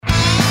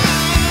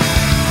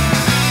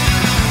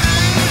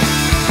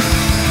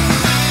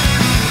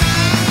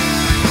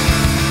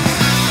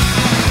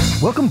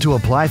Welcome to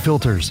Apply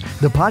Filters,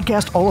 the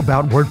podcast all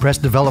about WordPress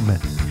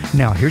development.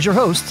 Now, here's your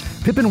hosts,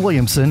 Pippin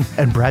Williamson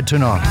and Brad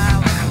Tunar.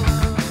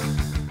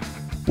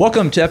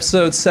 Welcome to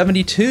episode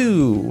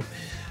 72.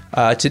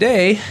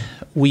 Today,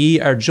 we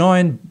are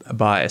joined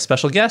by a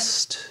special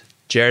guest,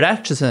 Jared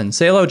Atchison.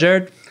 Say hello,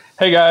 Jared.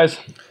 Hey, guys.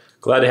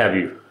 Glad to have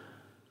you.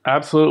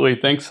 Absolutely.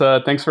 Thanks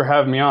for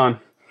having me on.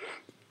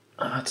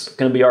 It's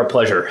going to be our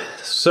pleasure.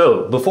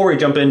 So before we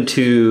jump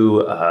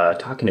into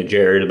talking to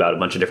Jared about a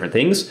bunch of different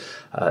things,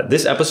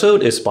 this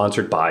episode is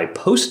sponsored by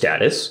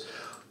PostStatus.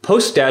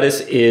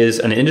 PostStatus is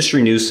an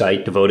industry news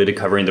site devoted to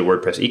covering the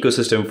WordPress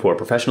ecosystem for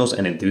professionals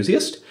and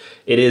enthusiasts.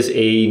 It is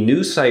a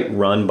news site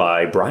run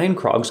by Brian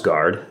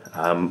Krogsgaard,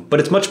 but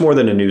it's much more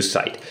than a news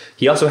site.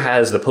 He also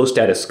has the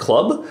PostStatus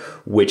Club,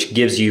 which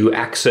gives you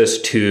access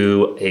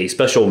to a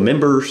special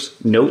members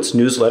notes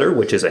newsletter,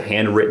 which is a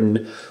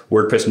handwritten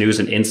WordPress news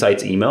and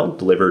insights email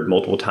delivered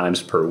multiple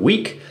times per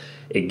week.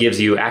 It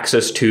gives you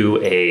access to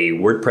a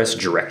WordPress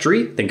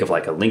directory. Think of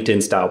like a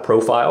LinkedIn style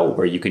profile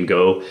where you can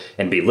go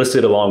and be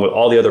listed along with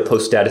all the other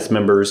PostStatus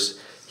members.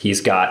 He's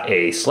got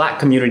a Slack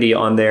community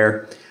on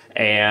there,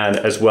 and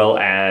as well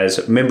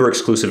as member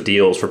exclusive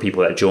deals for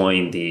people that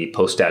join the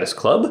PostStatus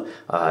Club.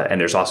 And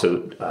there's also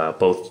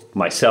both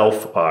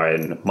myself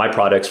and my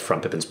products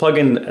from Pippin's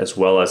Plugin, as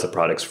well as the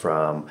products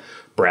from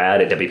Brad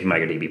at WP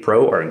MicroDB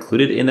Pro are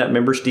included in that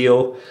members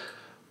deal.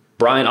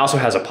 Brian also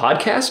has a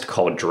podcast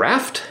called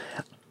Draft.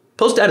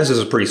 PostStatus is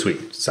a pretty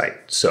sweet site.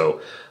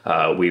 So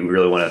we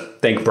really want to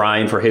thank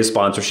Brian for his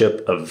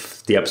sponsorship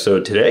of the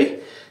episode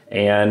today.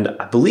 And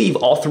I believe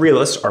all three of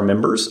us are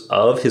members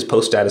of his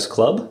PostStatus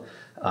Club.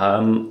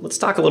 Let's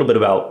talk a little bit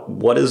about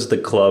what does the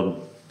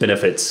club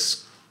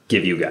benefits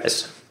give you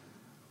guys?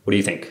 What do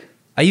you think?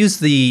 I use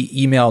the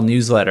email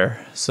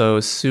newsletter. So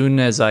as soon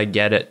as I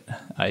get it,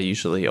 I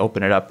usually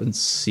open it up and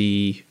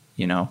see,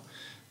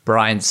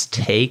 Brian's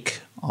take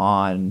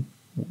on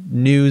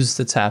news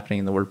that's happening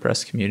in the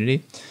WordPress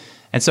community.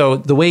 And so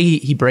the way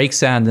he breaks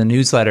down the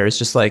newsletter is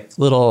just like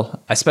little,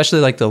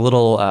 especially like the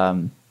little,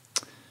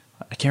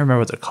 I can't remember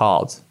what they're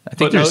called. I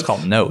think they're just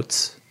called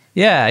notes.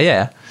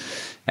 Yeah.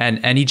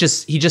 And he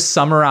just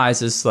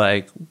summarizes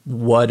like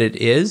what it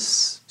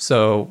is.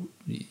 So,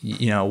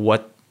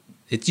 what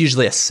it's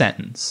usually a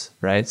sentence,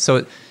 right? So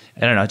I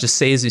don't know, it just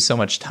saves me so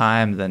much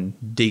time than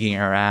digging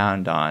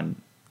around on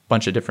a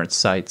bunch of different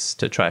sites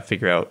to try to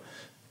figure out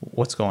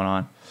what's going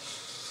on.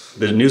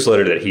 The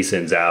newsletter that he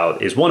sends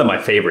out is one of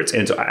my favorites.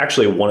 And it's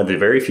actually one of the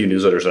very few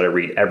newsletters that I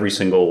read every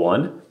single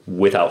one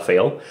without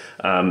fail.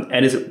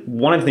 And it's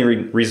one of the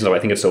reasons why I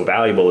think it's so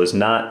valuable is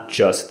not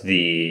just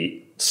the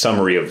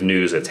summary of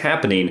news that's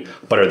happening,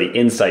 but are the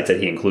insights that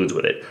he includes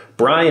with it.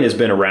 Brian has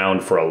been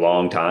around for a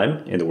long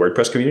time in the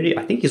WordPress community.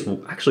 I think he's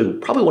actually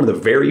probably one of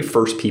the very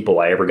first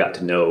people I ever got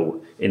to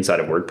know inside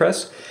of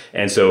WordPress.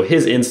 And so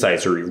his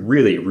insights are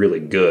really, really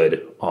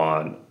good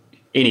on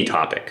any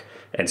topic.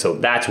 And so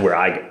that's where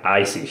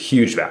I see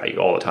huge value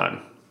all the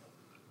time.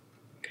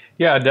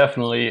 Yeah,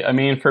 definitely. I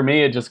mean, for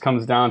me, it just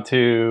comes down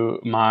to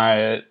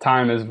my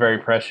time is very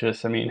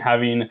precious. I mean,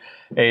 having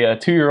a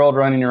 2-year-old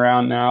running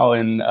around now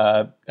and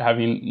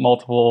having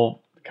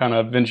multiple kind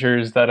of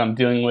ventures that I'm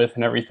dealing with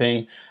and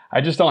everything,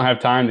 I just don't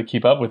have time to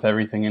keep up with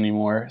everything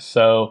anymore.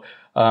 So,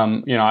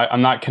 I'm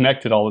not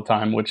connected all the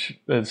time, which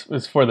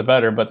is for the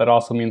better, but that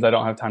also means I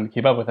don't have time to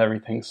keep up with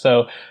everything.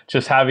 So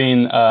just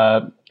having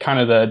kind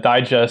of the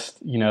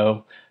digest,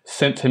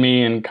 sent to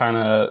me and kind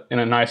of in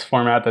a nice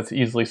format that's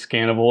easily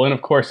scannable. And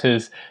of course,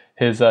 his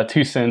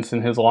 2 cents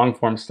and his long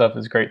form stuff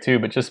is great too,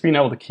 but just being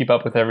able to keep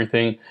up with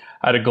everything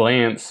at a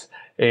glance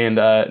and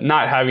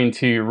not having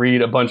to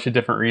read a bunch of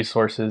different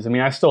resources. I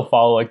mean, I still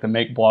follow like the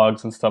make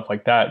blogs and stuff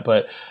like that,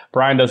 but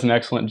Brian does an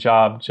excellent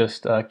job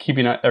just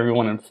keeping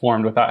everyone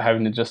informed without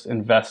having to just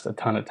invest a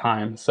ton of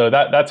time. So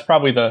that's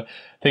probably the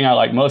thing I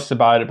like most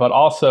about it. But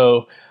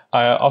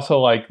I also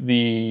like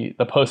the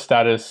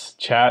PostStatus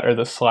chat or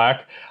the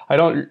Slack. I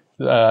don't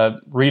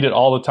read it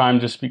all the time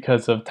just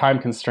because of time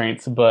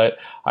constraints, but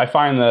I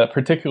find that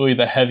particularly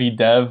the heavy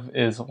dev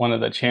is one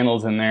of the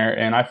channels in there,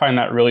 and I find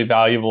that really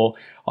valuable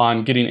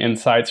on getting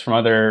insights from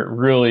other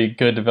really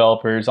good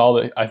developers.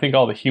 I think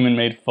all the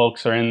human-made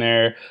folks are in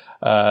there,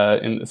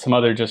 and some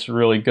other just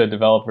really good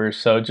developers.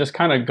 So just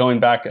kind of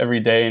going back every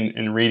day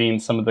and reading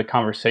some of the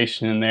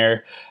conversation in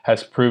there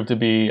has proved to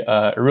be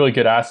a really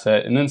good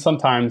asset. And then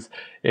sometimes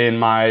in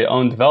my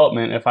own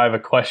development, if I have a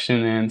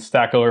question and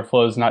Stack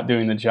Overflow is not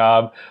doing the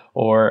job,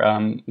 or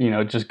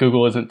just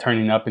Google isn't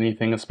turning up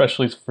anything,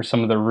 especially for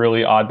some of the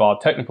really oddball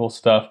technical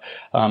stuff,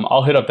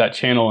 I'll hit up that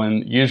channel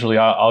and usually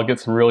I'll get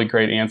some really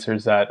great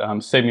answers that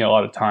save me a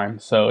lot of time.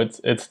 So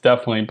it's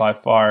definitely by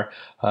far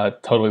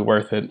totally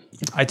worth it.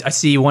 I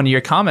see one of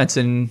your comments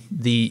in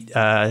the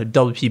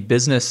WP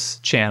Business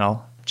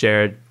channel,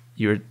 Jared.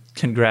 You were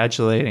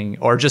congratulating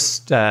or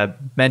just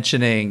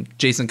mentioning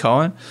Jason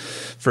Cohen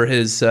for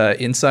his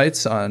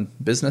insights on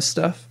business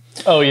stuff.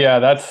 Oh yeah,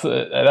 that's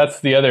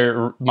the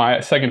other, my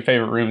second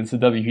favorite room is the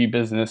WP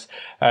business.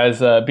 As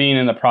being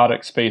in the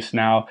product space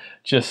now,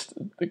 just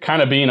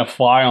kind of being a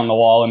fly on the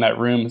wall in that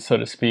room, so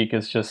to speak,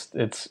 is just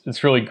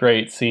it's really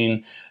great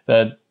seeing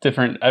the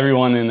different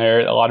everyone in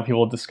there. A lot of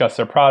people discuss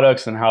their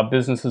products and how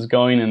business is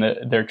going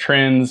and their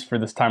trends for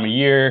this time of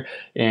year,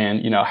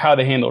 and how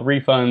they handle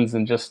refunds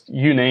and just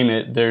you name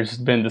it. There's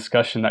been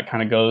discussion that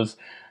kind of goes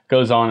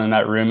on in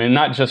that room, and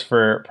not just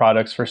for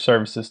products, for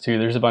services too.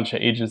 There's a bunch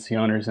of agency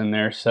owners in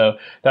there, so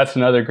that's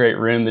another great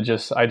room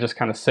that I just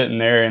kind of sit in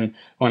there, and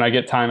when I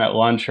get time at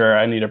lunch or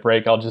I need a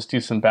break, I'll just do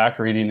some back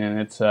reading, and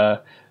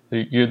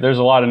there's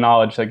a lot of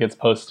knowledge that gets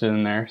posted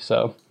in there.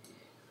 So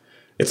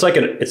it's like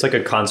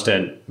a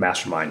constant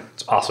mastermind.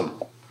 It's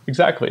awesome.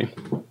 Exactly.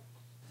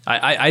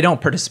 I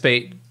don't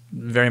participate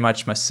very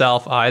much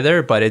myself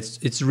either, but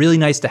it's really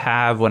nice to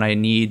have when I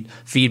need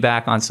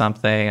feedback on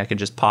something. I can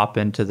just pop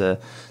into the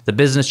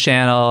business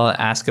channel,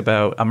 ask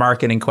about a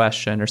marketing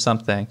question or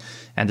something,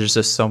 and there's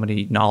just so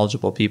many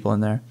knowledgeable people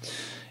in there.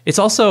 It's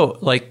also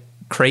like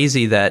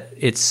crazy that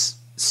it's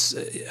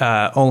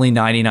only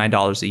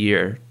 $99 a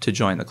year to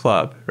join the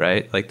club,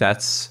 right? Like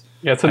it's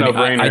a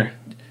no-brainer.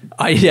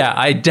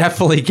 I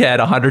definitely get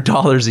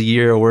 $100 a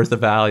year worth of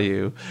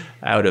value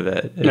out of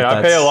it. Yeah,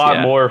 I pay a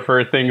lot more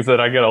for things that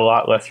I get a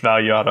lot less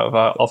value out of.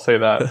 I'll say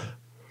that.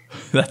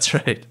 That's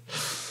right.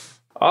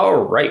 All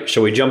right.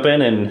 Shall we jump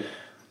in and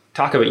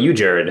talk about you,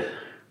 Jared?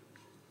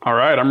 All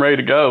right. I'm ready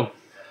to go.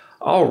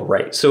 All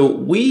right. So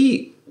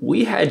we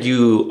had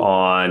you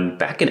on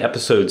back in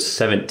episode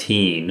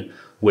 17,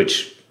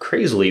 which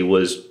crazily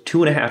was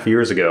 2.5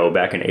 years ago,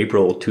 back in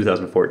April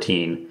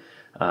 2014.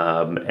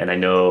 And I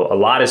know a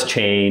lot has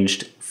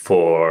changed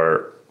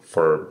for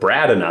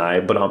Brad and I,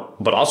 but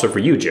also for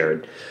you,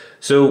 Jared.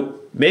 So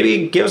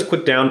maybe give us a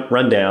quick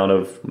rundown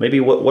of maybe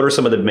what are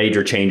some of the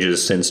major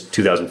changes since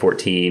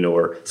 2014,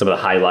 or some of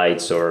the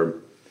highlights or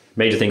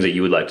major things that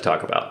you would like to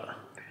talk about.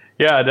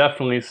 Yeah,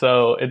 definitely.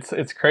 So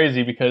it's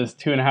crazy because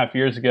 2.5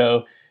 years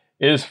ago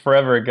is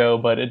forever ago,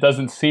 but it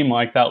doesn't seem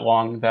like that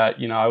long that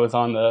I was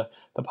on the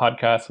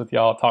podcast with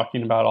y'all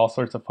talking about all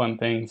sorts of fun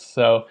things.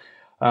 So.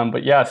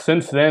 But yeah,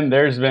 since then,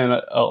 there's been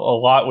a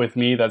lot with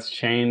me that's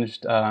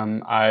changed.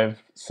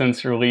 I've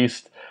since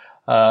released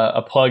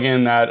a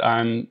plugin that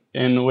I'm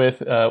in with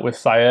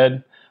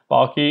Syed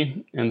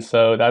Balki, and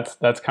so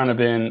that's kind of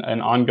been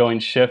an ongoing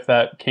shift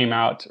that came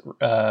out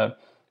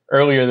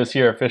earlier this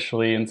year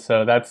officially, and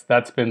so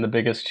that's been the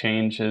biggest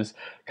change, is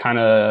kind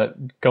of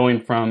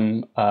going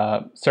from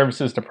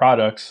services to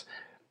products.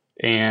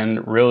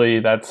 And really,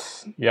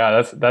 that's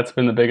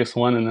been the biggest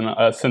one. And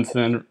then since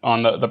then,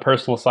 on the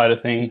personal side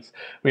of things,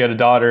 we had a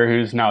daughter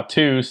who's now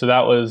 2. So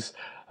that was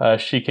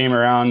she came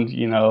around,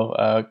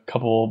 a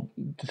couple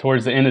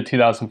towards the end of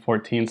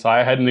 2014. So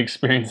I hadn't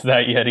experienced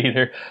that yet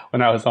either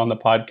when I was on the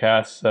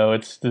podcast. So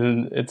it's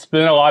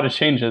been a lot of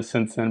changes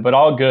since then, but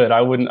all good.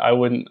 I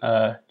wouldn't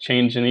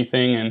change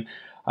anything, and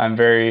I'm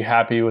very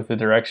happy with the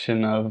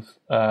direction of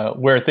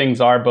where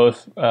things are,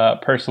 both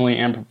personally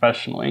and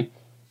professionally.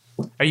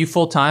 Are you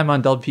full-time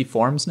on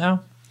WPForms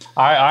now?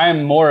 I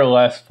am more or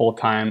less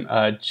full-time.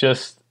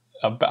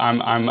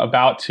 I'm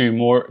about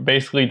to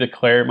basically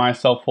declare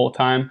myself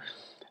full-time.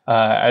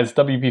 As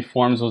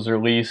WPForms was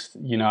released,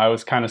 I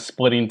was kind of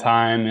splitting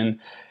time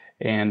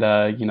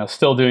and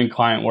still doing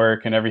client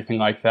work and everything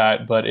like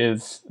that, but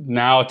is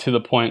now to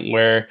the point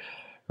where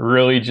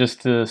really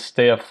just to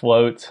stay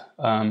afloat,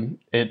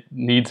 it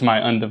needs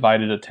my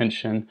undivided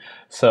attention.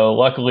 So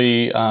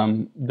luckily,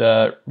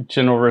 the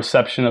general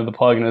reception of the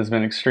plugin has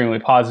been extremely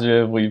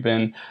positive. We've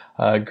been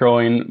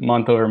growing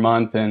month over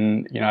month,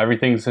 and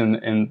everything's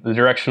in the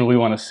direction we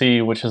want to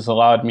see, which has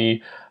allowed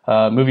me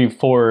moving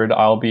forward.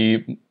 I'll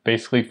be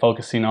basically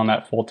focusing on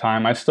that full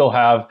time. I still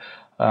have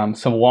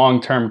some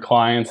long-term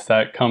clients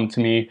that come to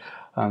me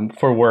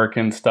for work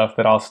and stuff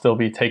that I'll still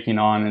be taking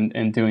on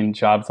and doing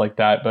jobs like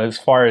that. But as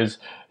far as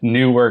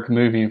new work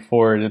moving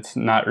forward, it's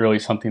not really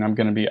something I'm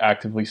going to be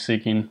actively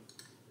seeking.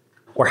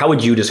 Or how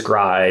would you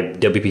describe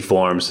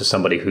WPForms to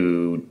somebody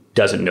who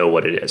doesn't know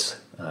what it is?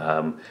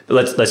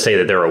 Let's say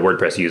that they're a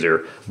WordPress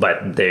user,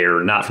 but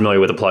they're not familiar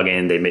with the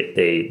plugin.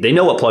 They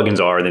know what plugins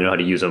are, they know how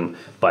to use them,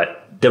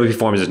 but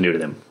WPForms is new to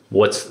them.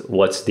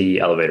 What's the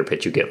elevator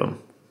pitch you give them?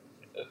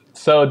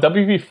 So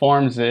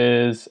WPForms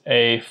is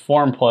a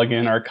form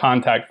plugin, or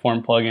contact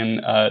form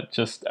plugin,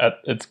 just at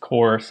its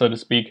core, so to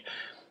speak,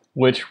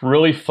 which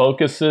really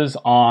focuses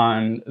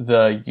on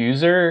the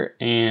user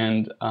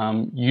and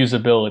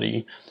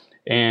usability.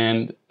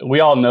 And we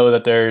all know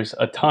that there's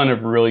a ton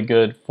of really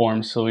good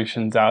form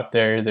solutions out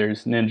there.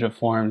 There's Ninja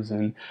Forms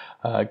and,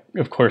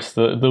 of course,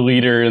 the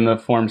leader in the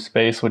form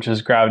space, which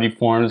is Gravity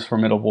Forms,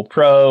 Formidable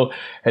Pro.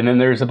 And then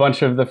there's a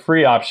bunch of the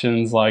free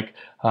options like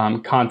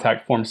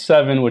Contact Form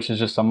 7, which is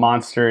just a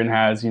monster and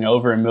has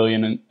over 1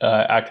 million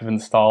active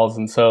installs.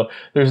 And so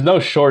there's no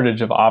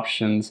shortage of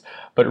options.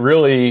 But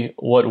really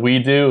what we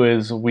do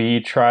is we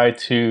try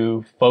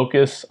to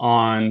focus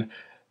on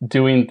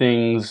doing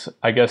things,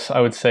 I guess I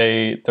would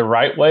say, the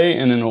right way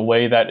and in a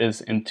way that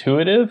is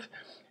intuitive,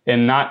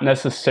 and not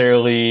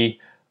necessarily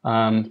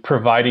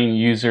providing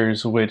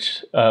users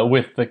which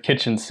with the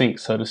kitchen sink,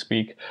 so to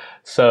speak.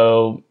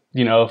 So,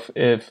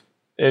 if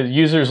a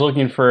user's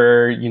looking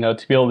for,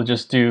 to be able to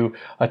just do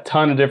a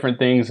ton of different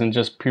things and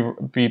just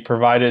be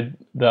provided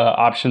the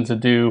option to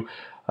do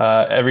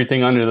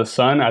everything under the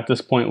sun, at this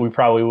point, we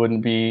probably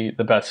wouldn't be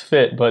the best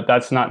fit. But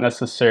that's not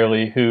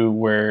necessarily who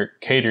we're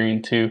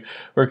catering to.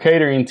 We're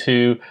catering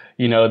to,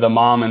 the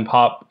mom and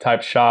pop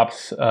type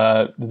shops,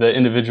 the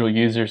individual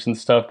users and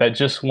stuff that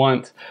just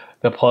want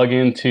the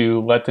plugin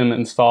to let them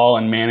install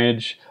and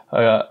manage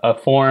a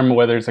form,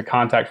 whether it's a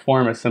contact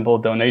form, a simple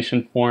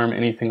donation form,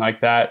 anything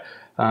like that.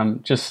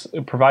 Just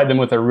provide them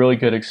with a really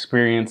good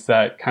experience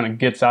that kind of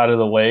gets out of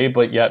the way,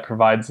 but yet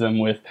provides them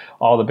with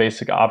all the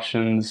basic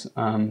options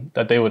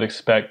that they would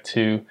expect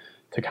to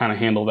kind of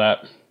handle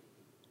that.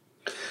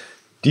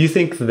 Do you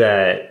think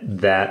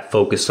that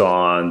focus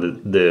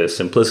on the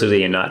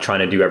simplicity and not trying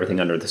to do everything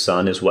under the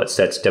sun is what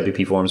sets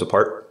WPForms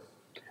apart?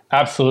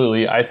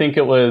 Absolutely. I think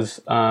it was,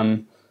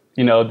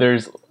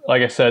 there's,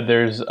 like I said,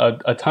 there's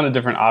a ton of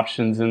different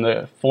options, and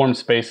the form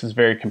space is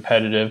very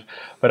competitive.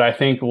 But I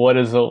think what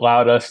has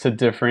allowed us to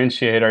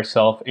differentiate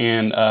ourselves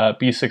and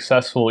be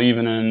successful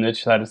even in a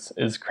niche that is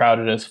as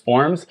crowded as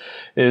forms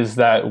is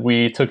that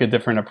we took a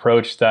different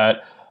approach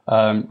that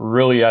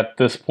really at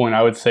this point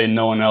I would say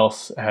no one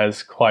else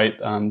has quite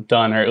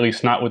done, or at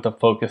least not with the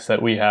focus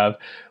that we have,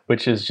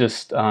 which is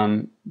just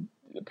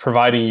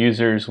providing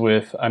users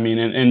with,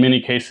 in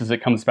many cases,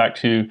 it comes back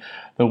to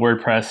the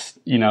WordPress,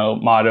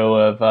 motto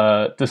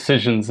of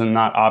decisions and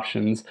not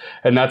options.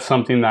 And that's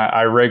something that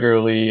I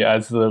regularly,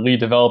 as the lead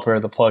developer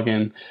of the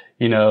plugin,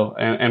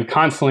 and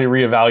constantly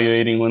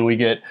reevaluating when we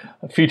get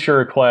feature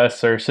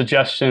requests or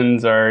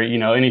suggestions or,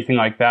 anything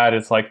like that.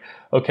 It's like,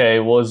 okay,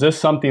 well, is this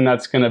something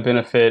that's going to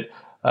benefit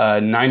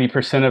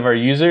 90% of our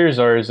users,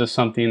 or is this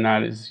something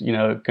that is,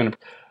 going to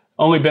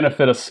only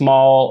benefit a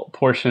small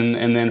portion,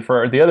 and then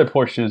for the other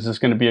portion is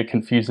just going to be a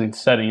confusing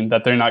setting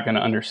that they're not going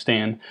to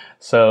understand.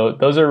 So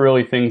those are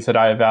really things that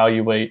I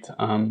evaluate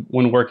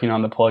when working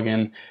on the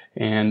plugin.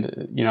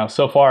 And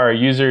so far our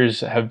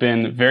users have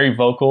been very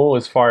vocal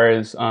as far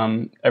as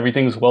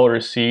everything's well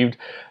received.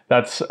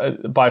 That's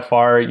by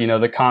far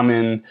the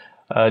common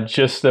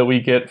gist that we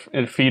get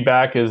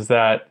feedback is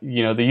that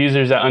the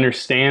users that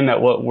understand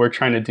that what we're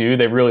trying to do,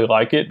 they really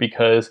like it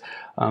because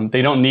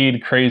they don't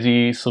need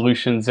crazy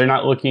solutions. They're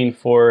not looking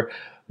for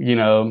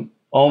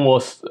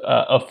almost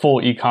a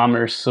full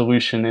e-commerce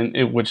solution,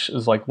 which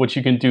is like what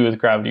you can do with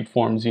Gravity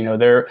Forms.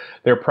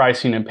 Their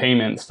pricing and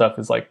payment stuff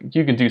is like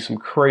you can do some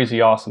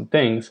crazy awesome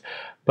things,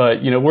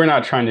 but we're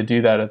not trying to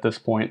do that at this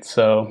point.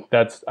 So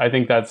I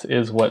think that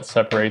is what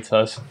separates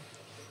us.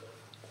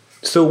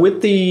 So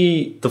with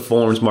the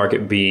forms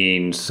market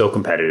being so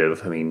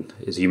competitive,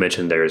 as you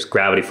mentioned, there's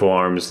Gravity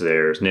Forms,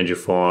 there's Ninja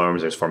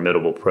Forms, there's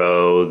Formidable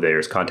Pro,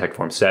 there's Contact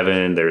Form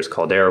 7, there's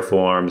Caldera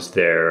Forms,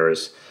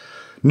 there's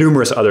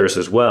numerous others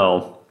as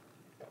well.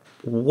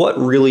 What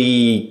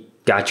really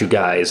got you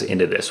guys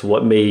into this?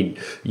 What made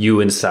you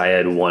and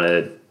Syed want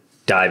to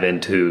dive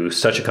into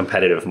such a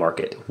competitive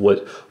market?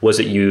 What was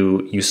it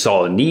you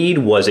saw a need?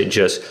 Was it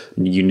just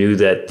you knew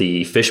that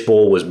the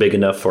fishbowl was big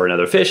enough for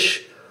another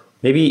fish?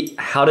 Maybe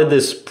how did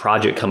this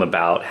project come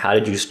about? How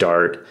did you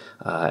start?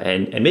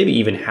 And maybe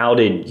even how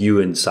did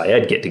you and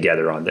Syed get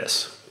together on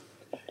this?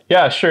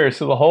 Yeah, sure.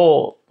 So the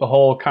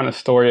whole kind of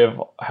story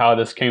of how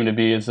this came to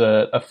be is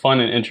a fun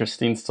and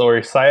interesting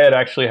story. Syed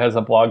actually has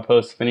a blog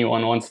post if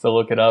anyone wants to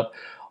look it up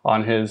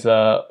on his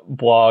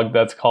blog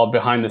that's called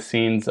Behind the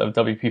Scenes of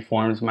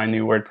WPForms, my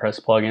new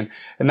WordPress plugin.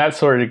 And that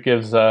sort of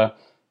gives a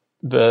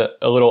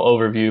little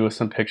overview with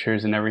some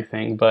pictures and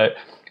everything. But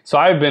so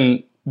I've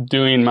been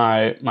doing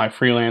my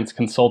freelance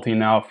consulting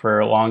now for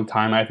a long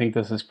time. I think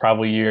this is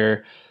probably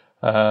year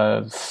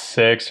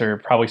 6 or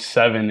probably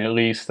 7 at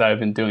least that I've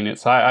been doing it.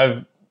 So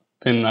I've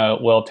been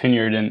well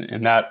tenured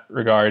in that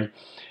regard.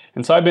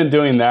 And so I've been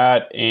doing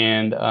that,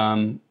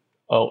 and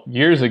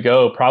years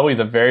ago, probably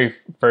the very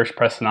first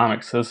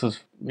Pressnomics. So this was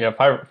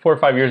 4 or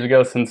 5 years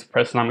ago, since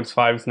Pressnomics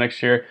 5 is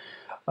next year.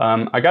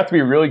 I got to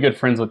be really good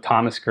friends with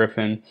Thomas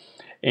Griffin,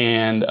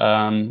 and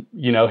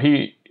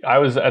I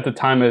was at the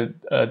time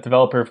a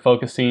developer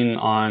focusing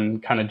on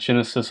kind of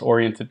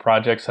Genesis-oriented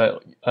projects that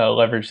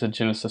leverage the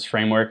Genesis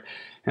framework.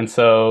 And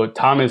so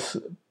Thomas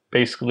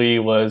basically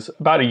was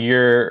about a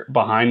year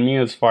behind me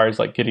as far as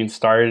like getting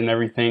started and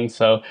everything.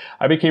 So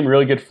I became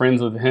really good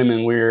friends with him,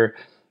 and we were,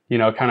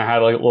 kind of had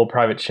like a little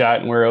private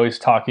chat, and we were always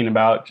talking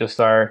about just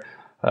our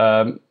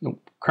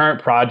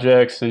current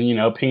projects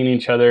and, pinging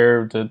each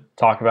other to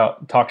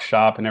talk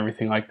shop and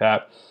everything like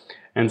that.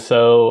 And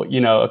so,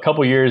 a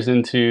couple years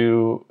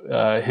into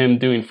him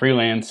doing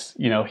freelance,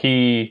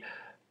 he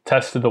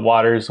tested the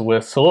waters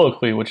with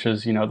Soliloquy, which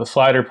is, the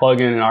slider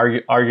plugin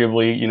and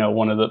arguably,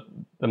 one of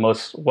the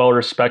most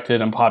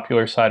well-respected and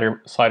popular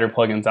slider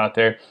plugins out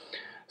there.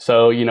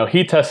 So,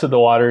 he tested the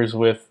waters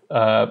with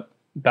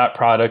that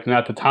product. And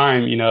at the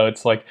time,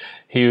 it's like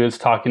he was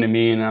talking to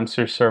me, and I'm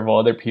sure several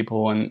other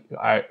people. And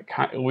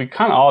we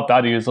kind of all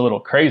thought he was a little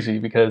crazy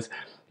because,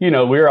 we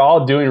were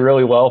all doing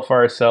really well for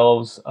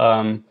ourselves.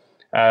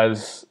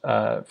 as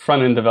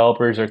front-end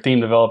developers or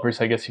theme developers,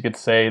 I guess you could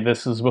say.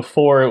 This is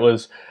before it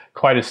was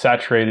quite as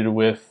saturated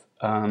with,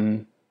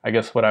 I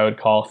guess what I would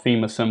call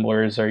theme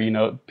assemblers, or,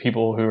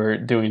 people who are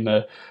doing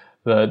the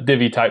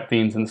Divi type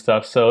themes and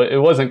stuff. So it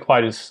wasn't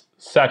quite as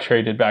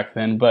saturated back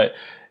then, but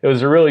it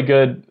was a really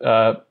good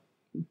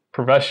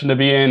profession to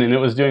be in, and it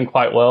was doing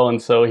quite well.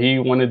 And so he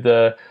wanted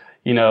to,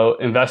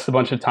 invest a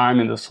bunch of time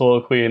into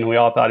Soliloquy, and we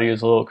all thought he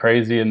was a little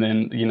crazy. And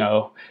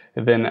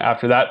then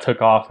after that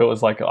took off, it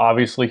was like,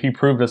 obviously he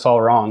proved us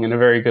all wrong in a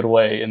very good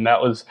way. And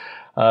that was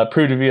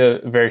proved to be a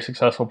very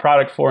successful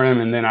product for him.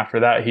 And then after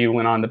that, he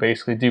went on to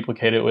basically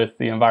duplicate it with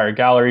the Enviro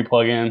Gallery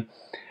plugin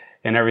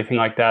and everything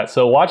like that.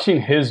 So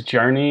watching his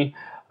journey,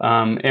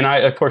 and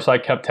of course I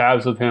kept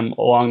tabs with him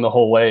along the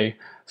whole way.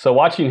 So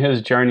watching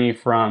his journey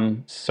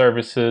from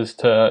services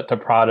to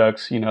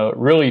products,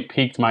 really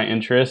piqued my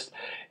interest.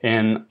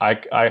 And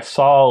I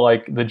saw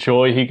like the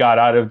joy he got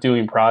out of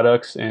doing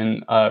products.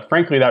 And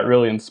frankly, that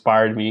really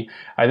inspired me.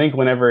 I think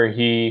whenever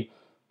he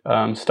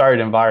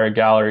started Enviro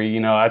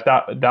Gallery, I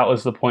thought that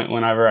was the point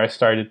whenever I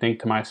started to think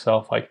to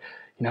myself, like,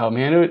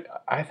 man,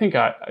 I think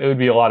it would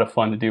be a lot of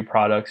fun to do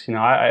products.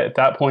 At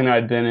that point,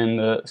 I'd been in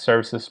the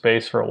services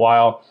space for a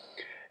while,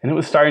 and it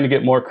was starting to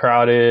get more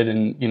crowded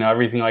and,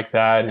 everything like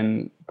that.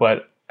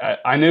 But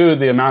I knew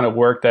the amount of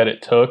work that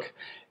it took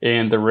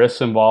and the risks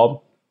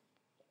involved.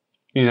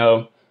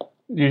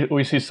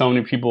 We see so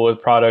many people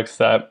with products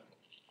that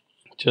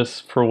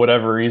just for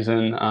whatever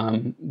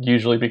reason,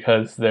 usually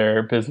because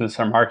their business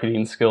or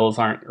marketing skills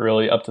aren't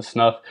really up to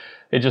snuff,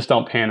 they just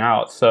don't pan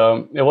out.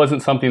 So it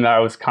wasn't something that I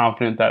was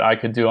confident that I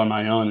could do on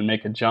my own and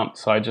make a jump.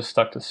 So I just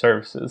stuck to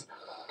services.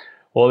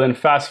 Well, then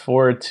fast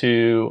forward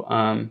to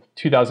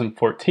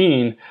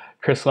 2014,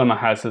 Chris Lemma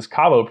has his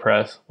Cabo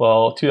Press.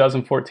 Well,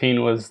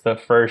 2014 was the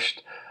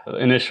first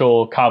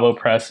initial Cabo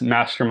Press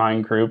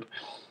mastermind group.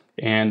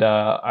 And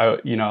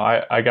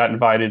I got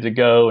invited to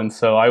go, and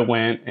so I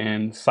went,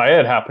 and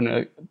Syed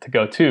happened to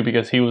go too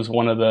because he was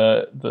one of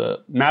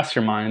the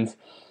masterminds.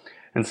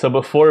 And so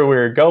before we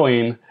were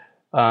going,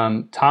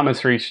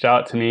 Thomas reached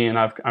out to me, and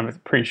I'm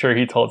pretty sure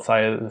he told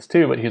Syed this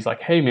too. But he's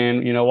like, "Hey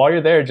man, while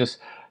you're there, just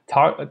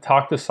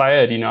talk to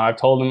Syed. I've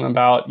told him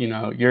about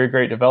you're a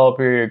great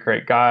developer, you're a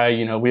great guy.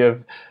 We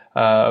have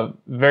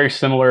very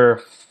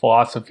similar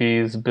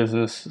philosophies,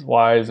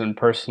 business-wise and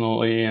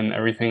personally, and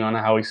everything on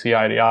how we see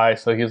eye to eye."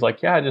 So he was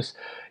like, "Yeah, just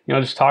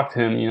talk to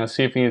him,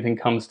 see if anything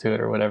comes to it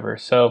or whatever."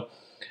 So,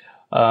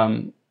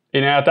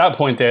 at that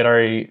point, they had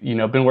already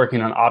been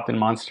working on Opt and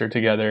Monster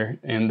together,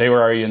 and they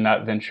were already in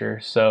that venture.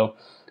 So,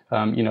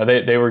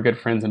 they were good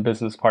friends and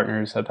business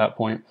partners at that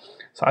point.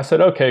 So I said,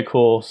 "Okay,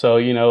 cool." So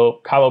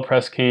Cabo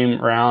Press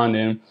came around,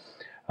 and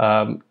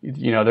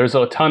there's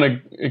a ton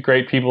of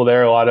great people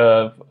there, a lot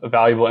of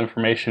valuable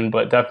information,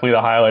 but definitely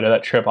the highlight of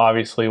that trip,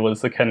 obviously,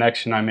 was the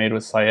connection I made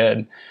with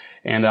Syed.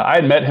 And I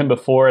had met him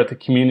before at the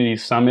Community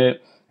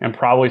Summit and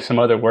probably some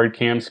other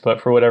WordCamps, but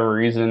for whatever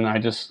reason, I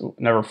just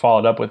never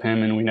followed up with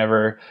him, and we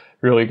never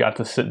really got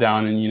to sit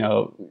down and,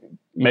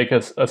 make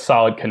a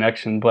solid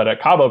connection. But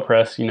at Cabo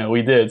Press,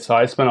 we did. So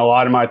I spent a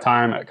lot of my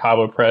time at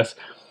Cabo Press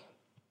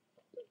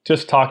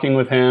just talking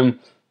with him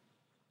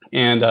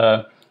and,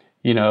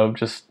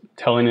 just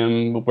telling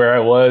him where I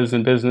was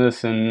in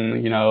business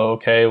and,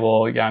 okay,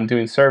 well, yeah, I'm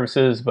doing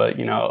services, but,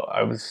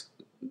 I was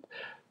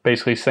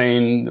basically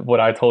saying what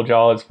I told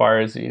y'all as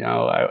far as,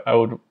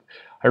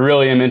 I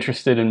really am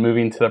interested in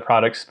moving to the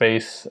product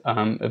space.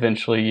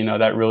 Eventually,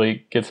 that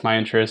really gets my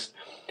interest.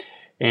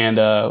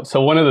 And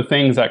so one of the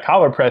things at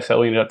Cabo Press that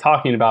we ended up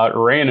talking about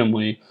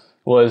randomly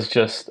was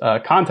just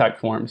contact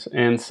forms.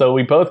 And so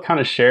we both kind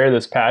of share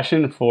this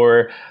passion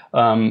for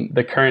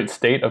the current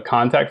state of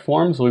contact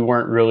forms we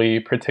weren't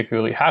really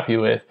particularly happy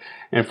with.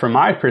 And from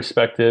my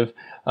perspective,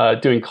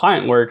 doing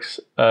client work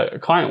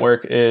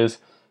is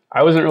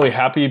I wasn't really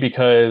happy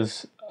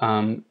because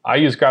I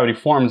use Gravity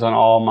Forms on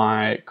all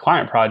my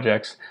client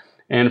projects.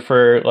 And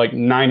for like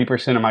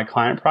 90% of my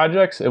client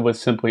projects, it was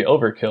simply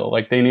overkill.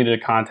 Like they needed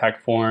a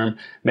contact form,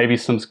 maybe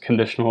some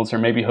conditionals, or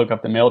maybe hook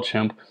up the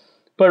MailChimp.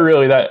 But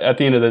really, that at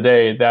the end of the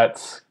day,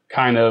 that's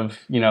kind of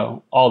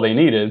all they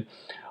needed.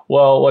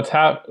 Well, what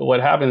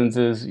happens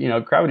is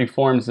Gravity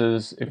Forms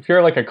is if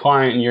you're like a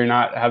client and you're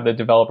not have the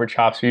developer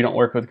chops or you don't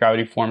work with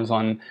Gravity Forms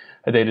on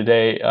a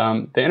day-to-day,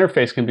 the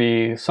interface can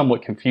be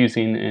somewhat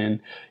confusing, and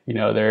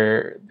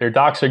their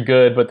docs are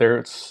good, but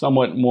they're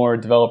somewhat more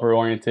developer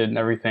oriented and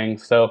everything.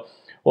 So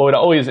what would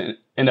always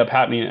end up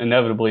happening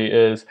inevitably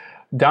is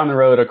down the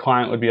road a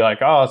client would be like,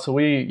 oh, so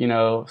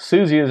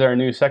Susie is our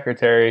new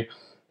secretary,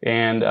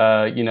 and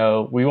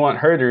we want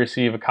her to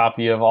receive a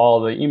copy of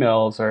all the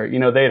emails, or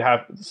they'd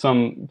have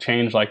some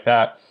change like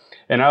that.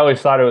 And I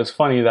always thought it was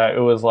funny that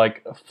it was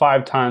like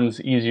 5 times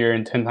easier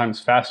and 10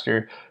 times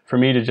faster for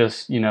me to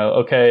just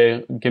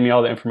okay, give me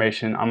all the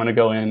information, I'm going to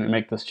go in and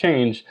make this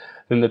change,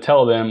 than to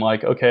tell them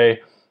like, okay,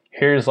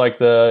 here's like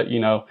the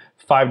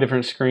 5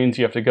 different screens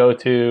you have to go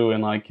to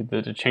and like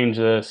to change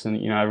this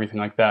and everything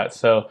like that.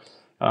 So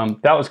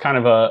that was kind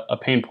of a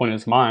pain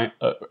point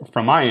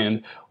from my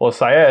end. Well,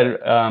 Syed,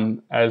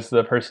 as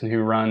the person who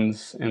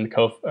runs and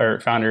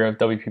founder of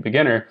WP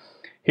Beginner,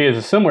 he has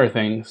a similar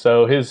thing.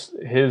 So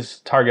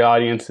his target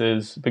audience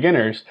is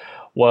beginners.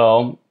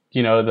 Well,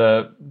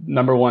 the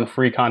number one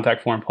free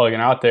contact form plugin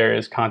out there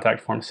is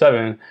Contact Form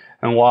 7.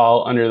 And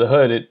while under the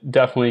hood, it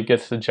definitely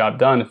gets the job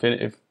done.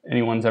 If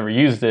anyone's ever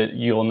used it,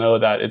 you'll know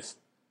that it's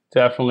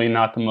definitely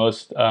not the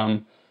most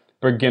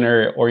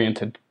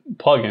beginner-oriented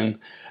plugin.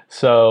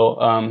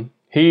 So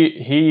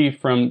he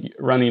from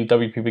running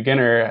WP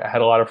Beginner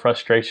had a lot of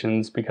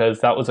frustrations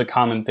because that was a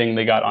common thing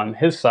they got on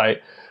his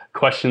site.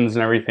 Questions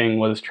and everything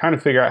was trying to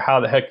figure out how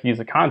the heck to use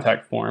a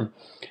contact form.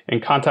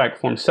 And Contact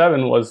Form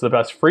 7 was the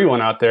best free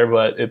one out there,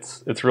 but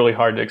it's really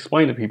hard to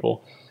explain to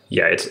people.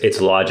 Yeah,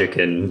 it's logic,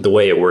 and the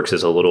way it works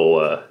is a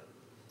little,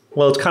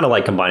 well, it's kind of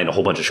like combining a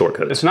whole bunch of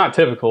shortcodes. It's not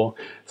typical.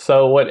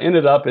 So what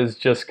ended up is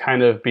just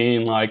kind of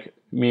being like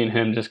me and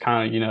him just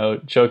kind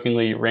of,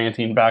 jokingly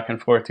ranting back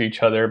and forth to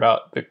each other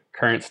about the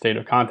current state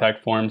of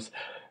contact forms.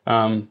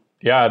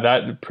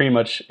 That pretty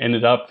much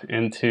ended up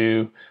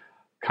into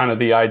kind of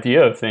the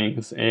idea of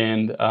things,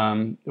 and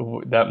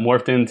that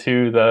morphed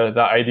into the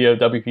idea of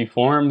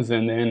WPForms,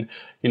 and then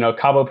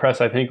Cabo Press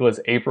I think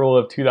was April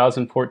of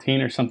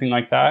 2014 or something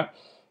like that.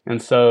 And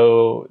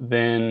so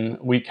then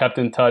we kept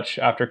in touch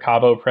after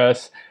Cabo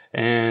Press,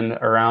 and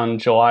around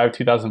July of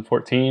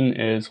 2014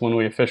 is when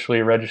we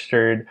officially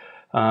registered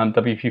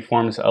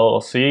WPForms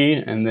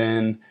LLC. And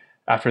then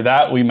after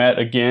that we met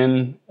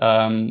again.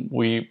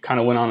 We kind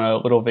of went on a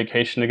little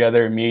vacation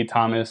together, me,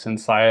 Thomas, and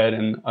Syed,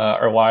 and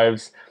our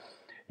wives.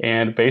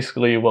 And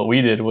basically what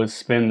we did was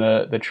spend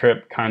the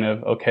trip kind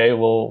of, okay,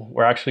 well,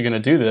 we're actually going to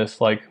do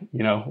this. Like,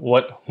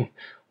 what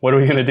are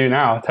we going to do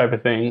now type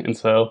of thing. And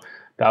so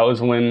that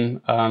was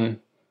when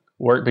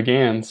work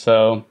began.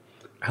 So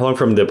how long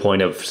from the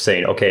point of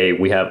saying, okay,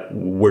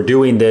 we're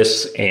doing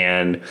this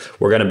and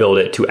we're going to build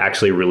it to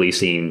actually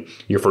releasing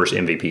your first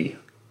MVP?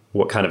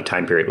 What kind of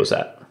time period was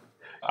that?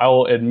 I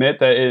will admit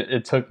that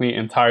it took me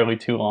entirely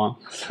too long.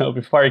 So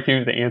before I give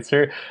you the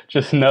answer,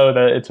 just know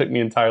that it took me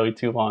entirely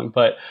too long.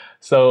 But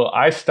so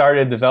I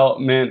started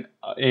development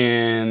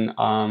in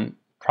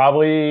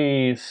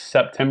probably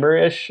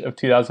September-ish of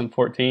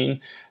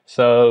 2014.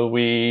 So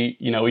we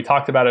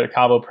talked about it at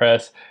Cabo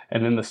Press,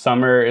 and then the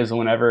summer is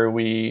whenever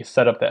we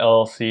set up the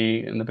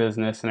LLC and the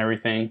business and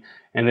everything.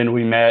 And then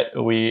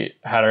we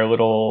had our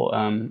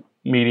little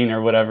meeting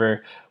or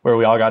whatever, where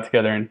we all got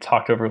together and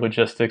talked over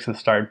logistics and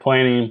started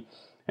planning.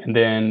 And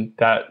then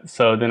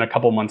then a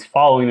couple months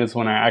following is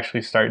when I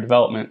actually started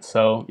development.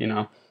 So,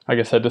 like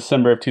I said,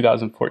 December of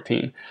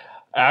 2014.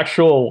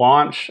 Actual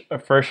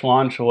first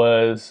launch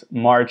was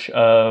March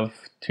of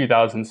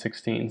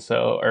 2016.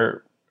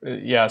 Somewhere.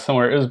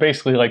 It was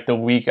basically like the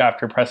week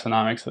after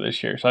Pressonomics of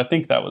this year. So I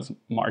think that was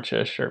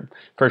March-ish or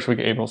first week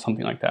of April,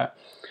 something like that.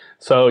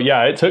 So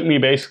yeah, it took me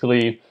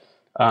basically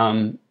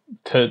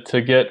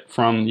to get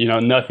from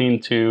nothing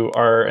to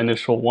our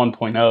initial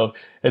 1.0.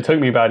 It took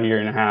me about a year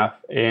and a half,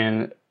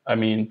 and I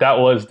mean that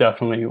was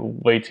definitely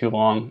way too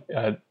long.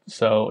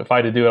 So if I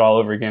had to do it all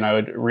over again, I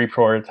would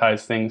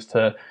reprioritize things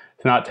to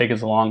not take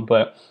as long.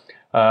 But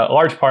a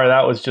large part of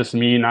that was just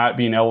me not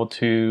being able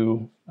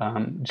to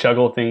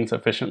juggle things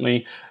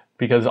efficiently,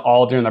 because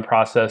all during the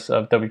process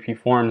of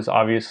WPForms,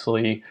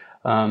 obviously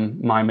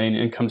my main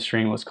income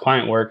stream was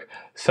client work,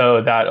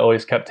 so that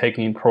always kept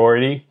taking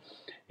priority.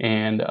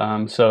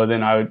 And so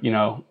then I would,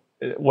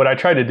 what I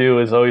tried to do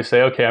is always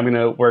say, okay, I'm going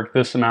to work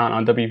this amount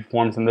on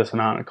WPForms and this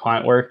amount on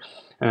client work.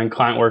 And then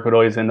client work would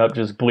always end up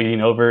just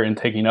bleeding over and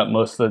taking up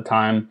most of the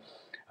time.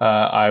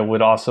 I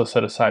would also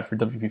set aside for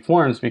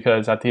WPForms,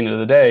 because at the end of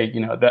the day,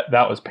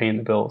 that was paying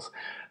the bills.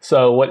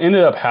 So what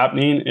ended up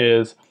happening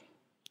is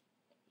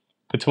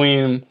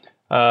between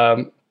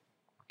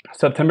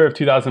September of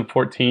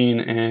 2014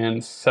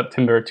 and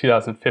September of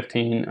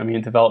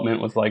 2015,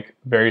 development was like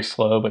very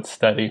slow but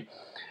steady.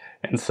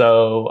 And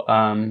so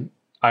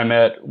I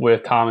met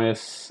with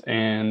Thomas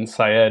and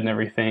Syed and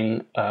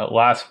everything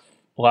last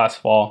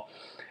fall.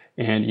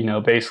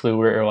 And, basically we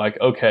were like,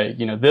 okay,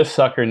 this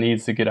sucker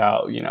needs to get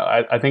out.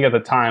 I think at the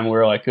time we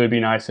were like, it would be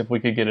nice if we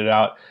could get it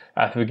out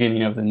at the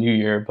beginning of the new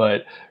year.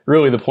 But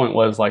really the point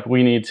was like,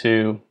 we need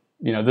to,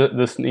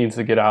 this needs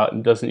to get out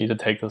and doesn't need to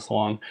take this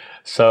long.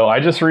 So I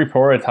just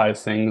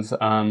reprioritized things.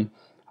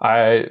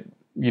 I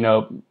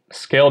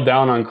scaled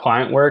down on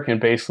client work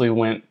and basically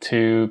went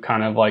to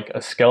kind of like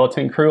a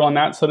skeleton crew on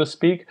that, so to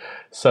speak.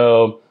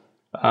 So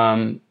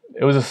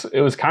it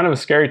was kind of a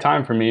scary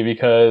time for me,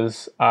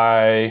 because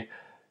I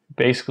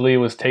basically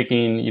was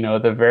taking,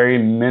 the very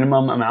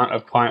minimum amount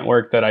of client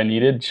work that I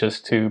needed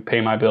just to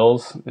pay my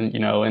bills. And,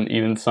 and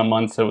even some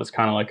months it was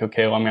kind of like,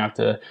 okay, well, I'm gonna have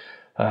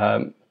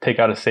to take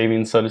out a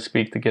savings, so to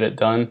speak, to get it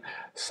done.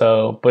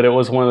 So, but it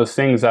was one of those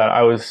things that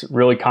I was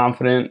really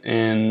confident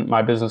in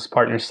my business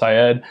partner,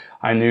 Syed.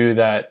 I knew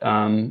that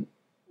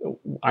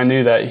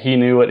he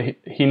knew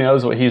he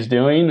knows what he's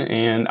doing.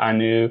 And I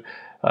knew,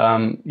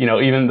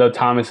 even though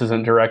Thomas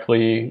isn't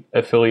directly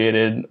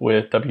affiliated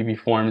with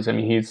WPForms,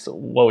 he's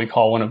what we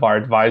call one of our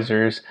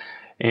advisors.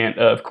 and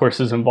of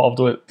course is involved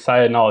with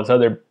Syed and all his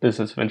other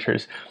business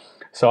ventures.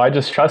 So I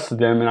just trusted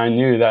them, and I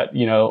knew that,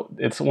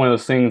 it's one of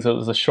those things that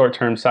was a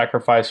short-term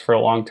sacrifice for a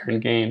long-term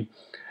gain,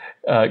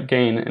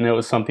 and it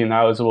was something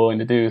that I was willing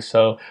to do.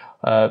 So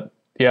fall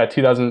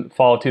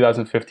of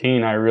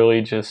 2015, I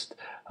really just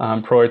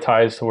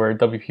prioritized where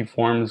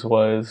WPForms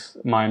was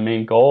my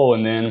main goal,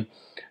 and then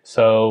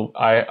so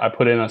I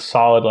put in a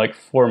solid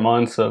 4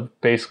 months of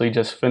basically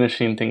just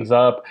finishing things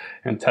up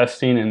and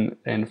testing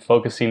and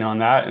focusing on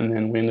that, and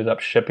then we ended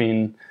up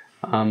shipping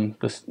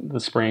the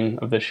spring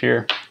of this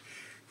year.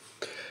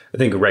 I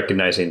think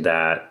recognizing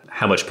that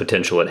how much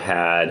potential it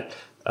had,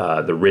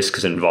 the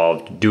risks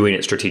involved, doing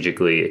it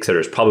strategically, et cetera,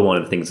 is probably one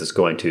of the things that's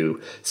going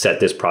to set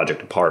this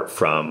project apart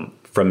from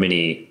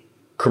many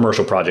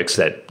commercial projects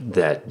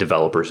that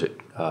developers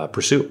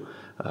pursue.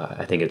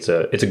 I think it's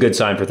a good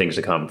sign for things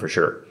to come, for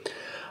sure.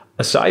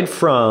 Aside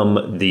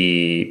from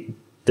the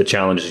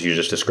challenges you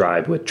just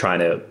described with trying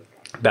to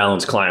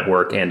balance client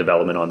work and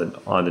development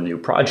on the new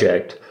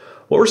project,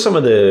 what were some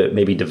of the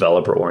maybe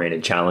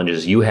developer-oriented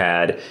challenges you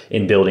had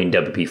in building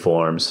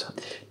WPForms?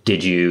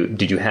 Did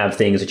you have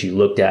things that you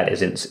looked at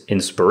as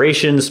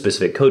inspiration,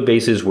 specific code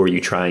bases? Were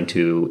you trying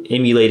to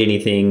emulate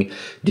anything?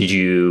 Did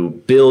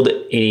you build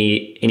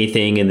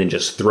anything and then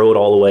just throw it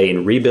all away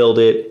and rebuild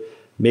it?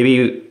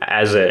 Maybe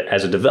as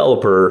a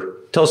developer,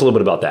 tell us a little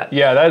bit about that.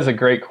 Yeah, that is a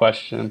great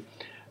question.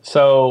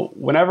 So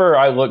whenever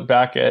I look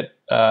back at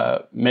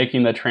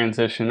making the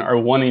transition or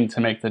wanting to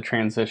make the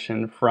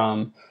transition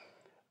from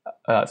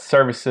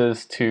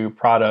services to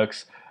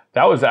products,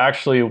 that was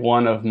actually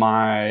one of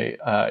my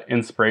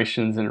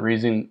inspirations and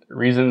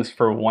reasons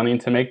for wanting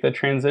to make the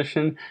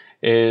transition,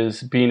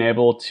 is being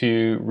able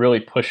to really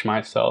push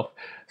myself.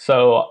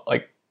 So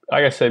like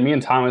I said, me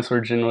and Thomas were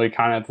generally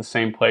kind of at the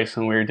same place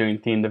when we were doing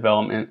theme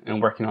development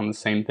and working on the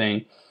same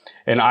thing.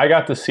 And I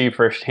got to see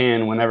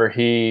firsthand whenever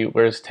he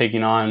was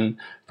taking on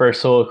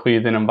first Soliloquy,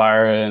 then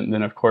Envira, and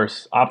then of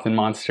course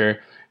OptinMonster,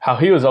 how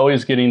he was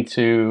always getting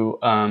to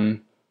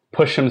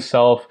push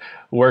himself,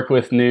 work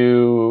with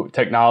new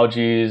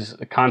technologies,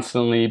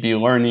 constantly be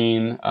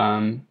learning,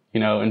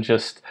 and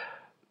just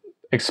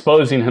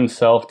exposing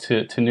himself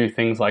to new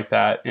things like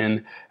that.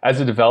 And as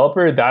a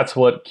developer, that's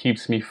what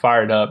keeps me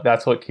fired up.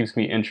 That's what keeps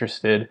me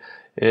interested,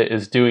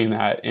 is doing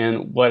that.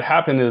 And what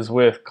happened is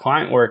with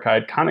client work,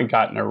 I'd kind of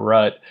gotten a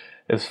rut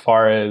as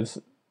far as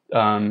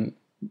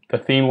the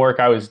theme work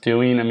I was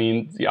doing. I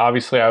mean,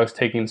 obviously I was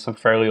taking some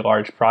fairly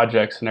large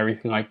projects and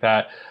everything like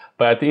that.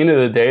 But at the end of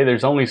the day,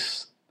 there's only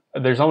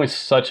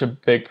such a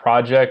big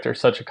project or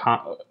such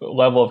a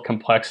level of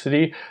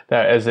complexity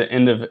that as an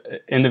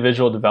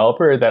individual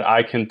developer that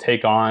I can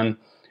take on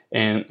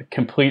and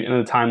complete in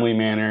a timely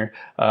manner,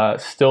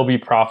 still be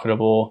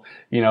profitable,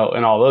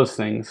 and all those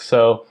things.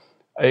 So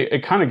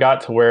it kind of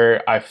got to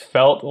where I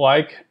felt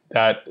like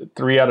that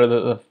 3 out of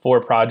the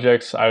 4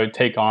 projects I would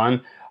take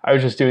on, I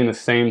was just doing the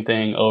same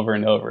thing over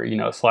and over,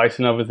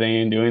 slicing up a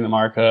thing, doing the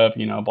markup,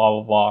 blah,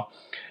 blah, blah.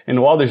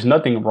 And while there's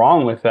nothing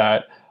wrong with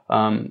that,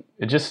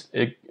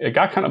 it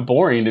got kind of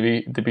boring,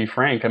 to be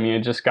frank. I mean,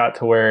 it just got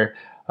to where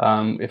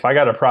if I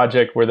got a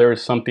project where there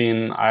was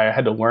something I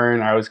had to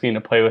learn, I was getting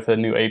to play with a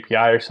new API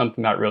or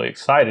something that really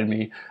excited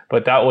me,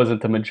 but that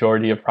wasn't the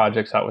majority of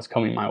projects that was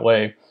coming my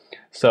way.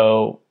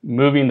 So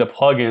moving to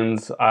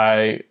plugins,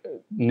 I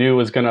knew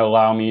was going to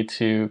allow me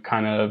to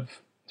kind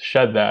of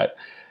shed that.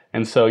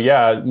 And so,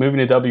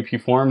 moving to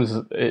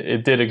WPForms,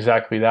 it did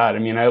exactly that. I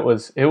mean, it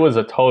was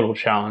a total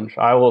challenge.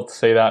 I will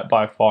say that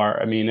by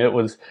far. I mean,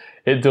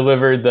 it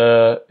delivered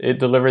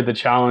the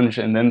challenge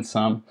and then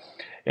some.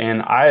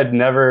 And I had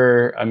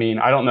never, I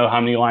don't know how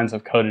many lines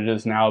of code it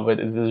is now, but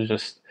it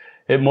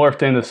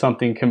morphed into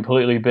something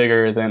completely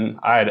bigger than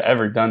I had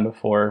ever done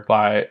before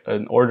by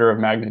an order of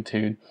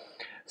magnitude.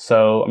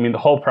 So, the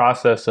whole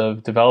process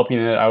of developing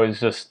it,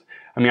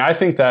 I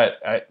think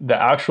that the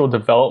actual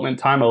development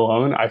time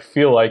alone, I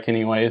feel like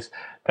anyways,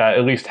 that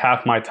at least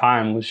half my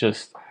time was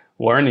just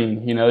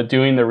learning,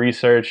 doing the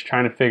research,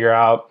 trying to figure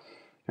out,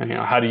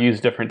 how to use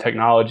different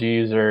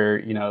technologies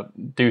or,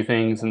 do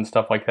things and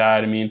stuff like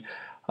that.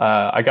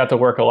 I got to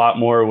work a lot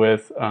more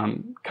with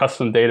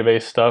custom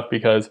database stuff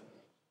because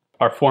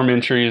our form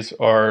entries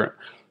are,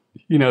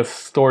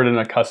 stored in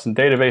a custom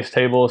database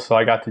table. So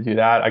I got to do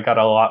that. I got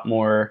a lot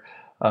more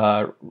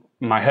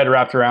my head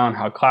wrapped around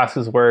how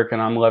classes work,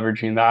 and I'm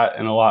leveraging that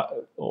in a lot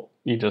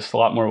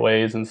more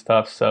ways and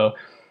stuff. So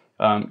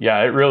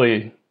it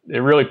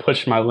really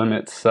pushed my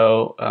limits.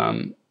 So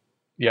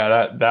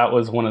that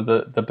was one of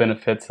the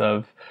benefits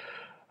of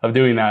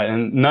doing that.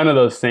 And none of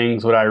those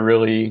things would I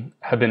really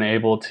have been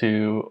able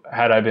to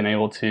had I been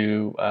able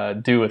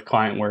to do with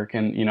client work.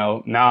 And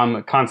now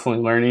I'm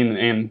constantly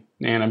learning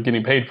and I'm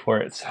getting paid for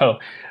it. So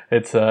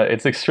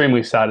it's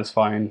extremely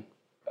satisfying.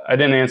 I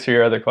didn't answer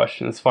your other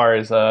question as far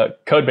as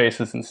code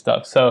bases and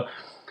stuff. So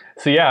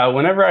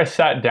whenever I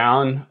sat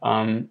down,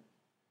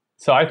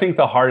 so I think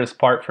the hardest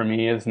part for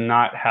me is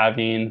not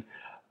having,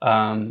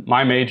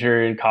 my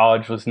major in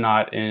college was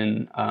not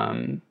in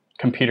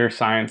computer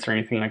science or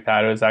anything like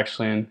that. It was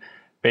actually in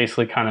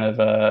basically kind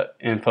of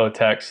info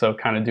tech, so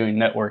kind of doing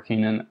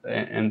networking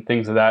and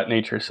things of that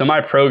nature. So my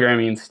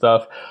programming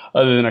stuff,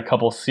 other than a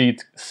couple C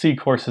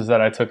courses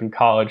that I took in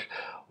college,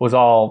 was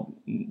all,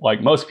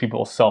 like most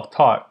people,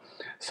 self-taught.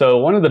 So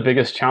one of the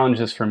biggest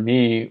challenges for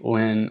me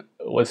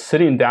was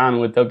sitting down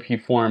with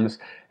WPForms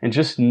and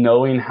just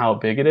knowing how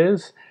big it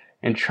is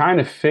and trying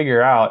to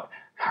figure out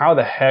how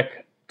the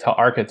heck to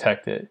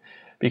architect it.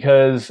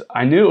 Because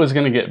I knew it was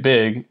going to get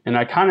big, and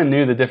I kind of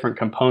knew the different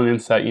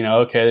components that,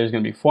 okay, there's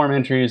going to be form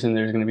entries, and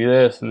there's going to be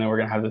this, and then we're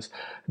going to have this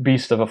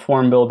beast of a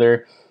form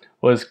builder.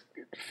 Was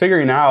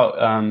figuring out,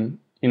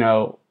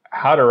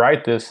 how to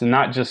write this, and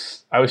not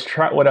just,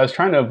 what I was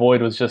trying to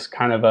avoid was just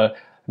kind of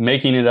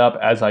making it up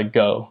as I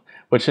go,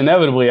 which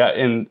inevitably,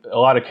 in a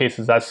lot of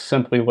cases, that's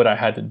simply what I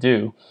had to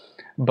do.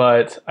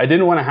 But I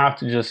didn't want to have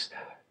to just,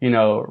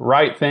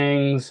 write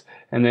things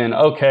and then,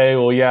 okay,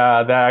 well,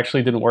 yeah, that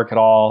actually didn't work at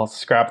all.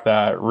 Scrap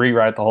that,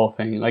 rewrite the whole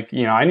thing. Like,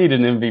 I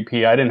needed an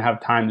MVP. I didn't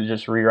have time to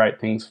just rewrite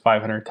things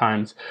 500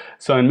 times.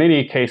 So in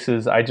many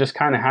cases, I just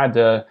kind of had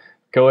to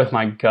go with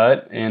my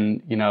gut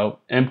and,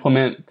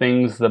 implement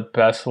things the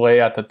best way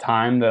at the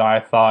time that I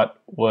thought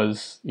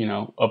was,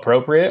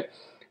 appropriate,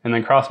 and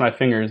then cross my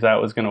fingers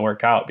that was going to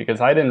work out,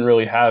 because I didn't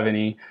really have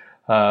any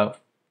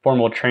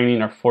formal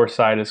training or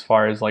foresight as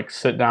far as like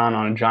sit down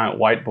on a giant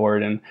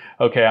whiteboard and,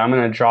 okay, I'm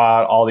going to draw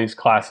out all these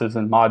classes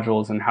and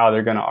modules and how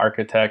they're going to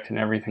architect and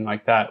everything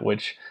like that,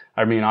 which,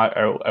 I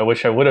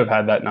wish I would have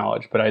had that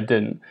knowledge, but I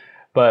didn't.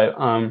 But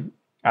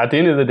at the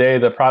end of the day,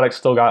 the product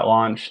still got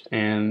launched,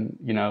 and,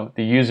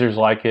 the users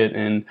like it.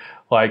 And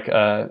like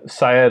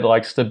Syed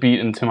likes to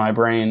beat into my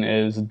brain,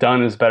 is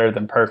done is better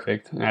than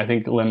perfect. And I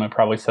think Lemma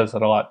probably says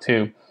that a lot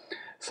too.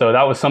 So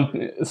that was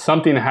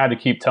something I had to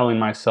keep telling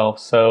myself.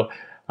 So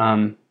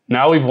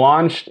now we've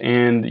launched,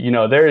 and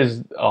there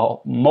is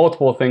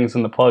multiple things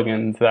in the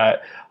plugins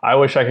that I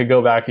wish I could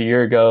go back a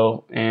year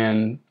ago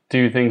and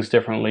do things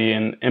differently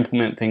and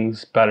implement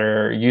things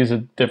better, or use a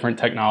different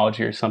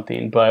technology or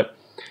something. But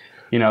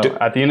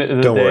at the end of the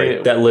day, don't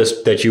worry, that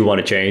list that you want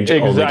to change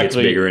only gets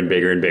bigger and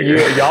bigger and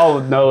bigger. Y'all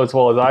know as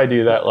well as I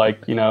do that,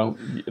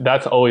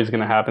 that's always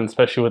going to happen,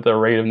 especially with the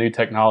rate of new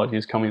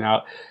technologies coming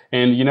out.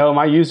 And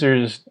my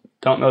users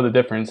don't know the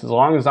difference. As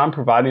long as I'm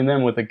providing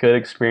them with a good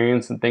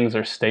experience and things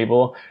are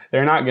stable,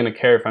 they're not going to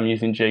care if I'm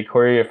using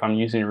jQuery, if I'm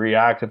using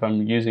React, if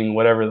I'm using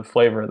whatever the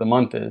flavor of the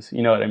month is.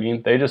 You know what I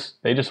mean? They just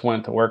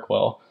want it to work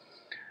well.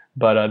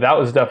 But that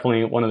was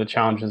definitely one of the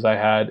challenges I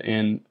had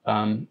in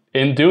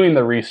doing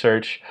the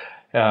research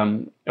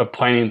of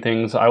planning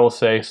things. I will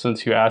say,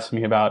 since you asked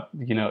me about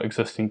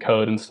existing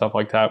code and stuff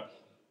like that,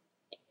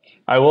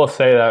 I will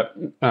say that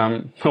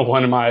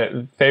one of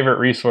my favorite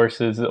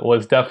resources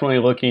was definitely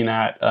looking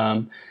at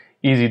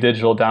easy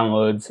digital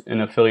downloads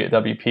in Affiliate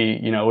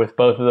WP, with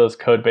both of those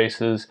code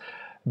bases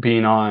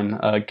being on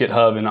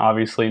GitHub, and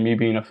obviously me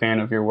being a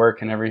fan of your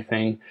work and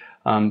everything.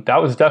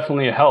 That was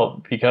definitely a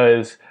help,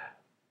 because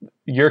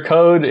your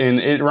code, and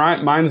it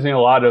reminds me a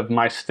lot of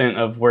my stint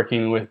of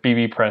working with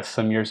bbPress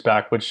some years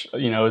back, which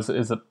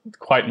is a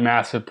quite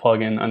massive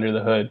plugin under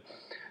the hood.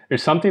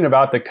 There's something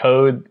about the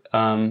code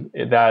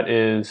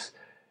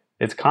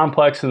it's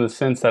complex in the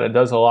sense that it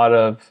does a lot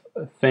of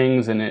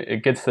things, and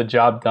it gets the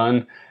job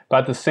done.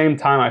 But at the same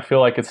time, I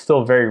feel like it's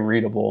still very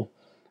readable.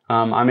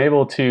 I'm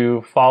able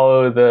to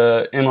follow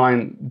the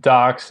inline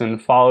docs and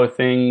follow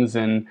things,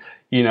 and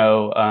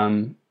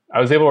I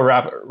was able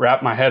to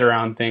wrap my head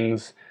around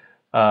things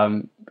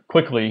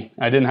quickly.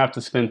 I didn't have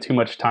to spend too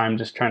much time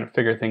just trying to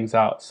figure things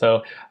out.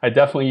 So I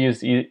definitely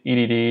used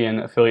EDD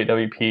and Affiliate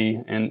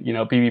WP and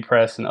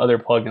bbPress and other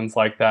plugins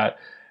like that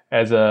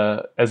as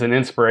an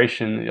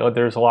inspiration.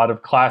 There's a lot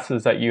of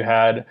classes that you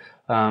had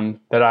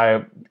that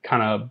I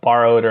kind of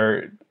borrowed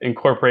or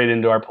incorporated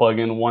into our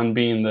plugin. One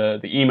being the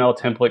email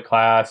template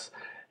class,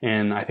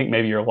 and I think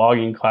maybe your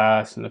logging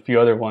class, and a few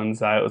other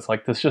ones. I was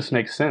like, this just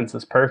makes sense.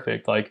 It's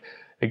perfect. Like,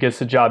 it gets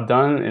the job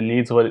done. It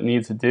needs what it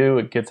needs to do.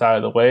 It gets out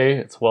of the way.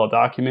 It's well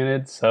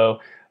documented. So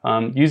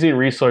using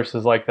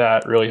resources like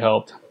that really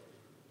helped.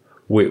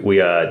 We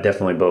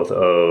definitely both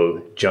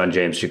owe John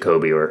James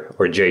Jacoby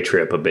or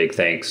J-Trip a big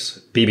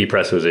thanks.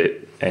 bbPress was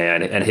it,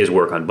 and his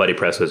work on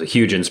BuddyPress was a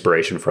huge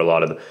inspiration for a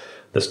lot of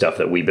the stuff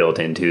that we built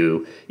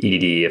into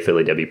EDD,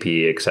 Affiliate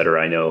WP, et cetera.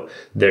 I know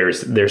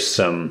there's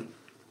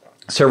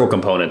several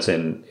components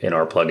in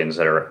our plugins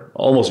that are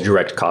almost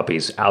direct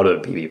copies out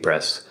of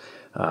bbPress.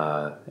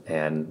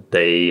 And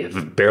they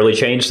have barely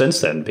changed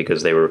since then,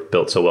 because they were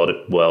built so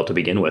well to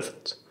begin with.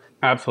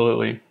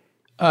 Absolutely.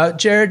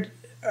 Jared,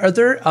 are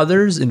there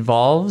others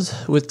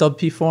involved with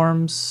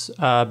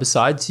WPForms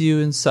besides you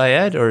and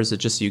Syed, or is it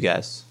just you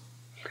guys?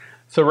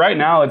 So right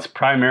now it's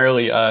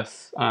primarily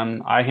us.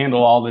 I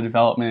handle all the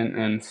development,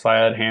 and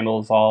Syed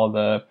handles all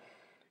the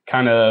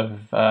kind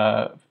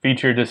of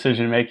feature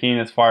decision making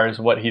as far as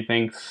what he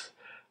thinks,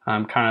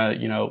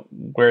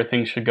 where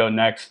things should go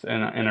next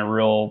in a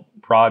real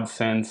broad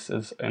sense.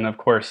 And of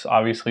course,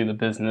 obviously the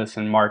business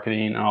and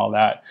marketing and all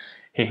that,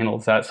 he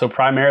handles that. So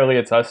primarily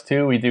it's us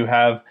two. We do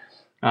have,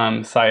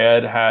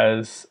 Syed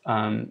has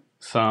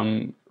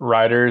some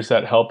writers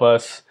that help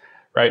us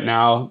right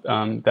now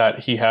that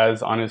he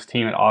has on his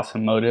team at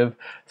Awesome Motive.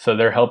 So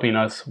they're helping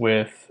us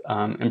with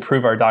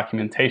improve our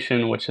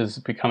documentation, which has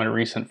become a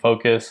recent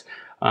focus.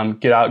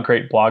 Get out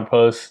great blog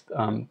posts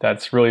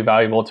that's really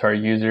valuable to our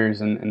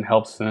users and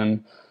helps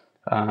them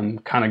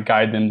kind of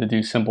guide them to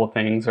do simple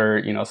things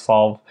or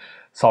solve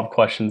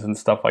questions and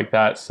stuff like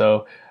that.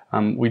 So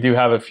we do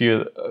have a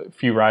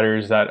few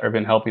writers that have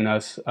been helping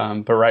us,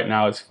 but right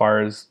now, as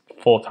far as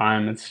full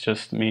time, it's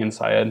just me and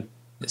Syed.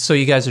 So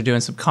you guys are doing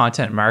some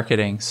content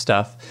marketing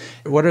stuff.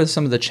 What are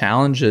some of the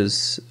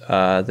challenges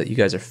that you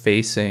guys are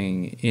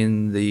facing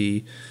in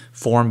the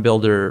form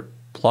builder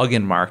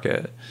plugin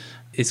market?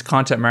 Is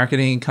content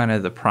marketing kind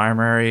of the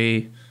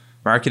primary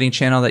marketing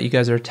channel that you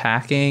guys are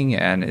attacking,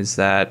 and is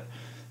that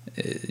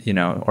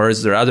or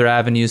is there other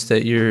avenues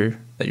that you're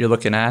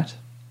looking at?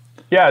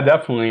 Yeah,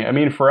 definitely. I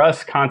mean, for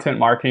us, content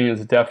marketing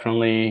is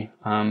definitely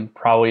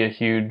probably a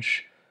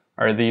huge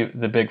or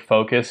the big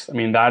focus. I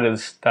mean, that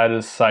is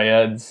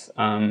Syed's.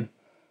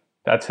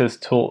 That's his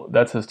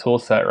tool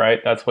set, right?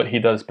 That's what he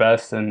does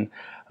best, and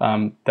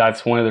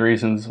that's one of the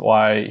reasons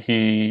why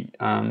he,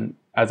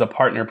 as a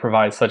partner,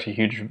 provides such a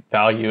huge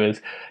value.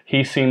 Is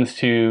he seems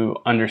to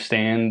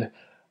understand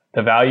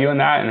the value in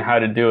that and how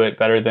to do it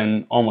better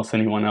than almost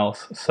anyone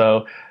else.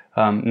 So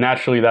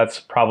naturally, that's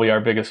probably our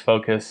biggest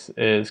focus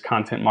is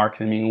content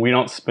marketing. I mean, we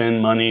don't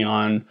spend money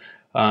on,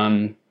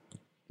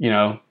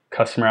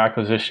 customer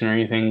acquisition or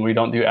anything. We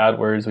don't do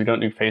AdWords. We don't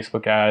do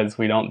Facebook ads.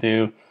 We don't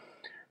do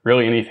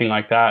really anything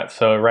like that.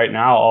 So right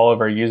now, all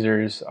of our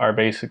users are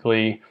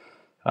basically,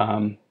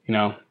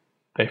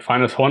 they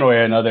find us one way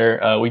or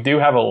another. We do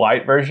have a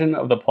light version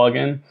of the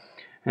plugin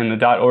in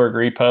the .org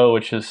repo,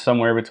 which is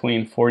somewhere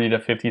between 40 to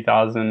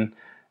 50,000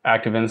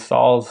 active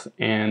installs,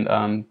 and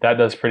that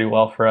does pretty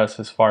well for us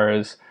as far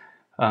as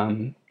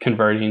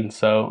converting.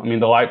 So, I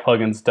mean, the light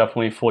plugin's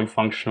definitely fully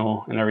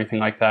functional and everything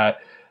like that.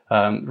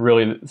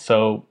 Really,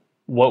 so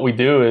what we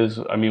do is,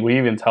 I mean, we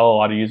even tell a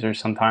lot of users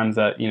sometimes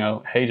that,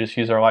 hey, just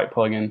use our light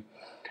plugin.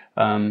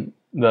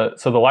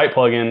 So the light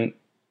plugin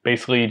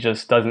basically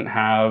just doesn't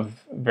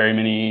have very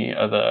many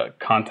of the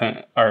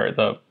content or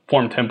the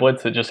form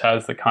templates. It just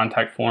has the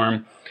contact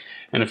form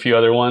and a few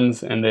other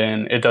ones, and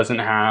then it doesn't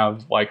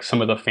have like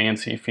some of the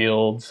fancy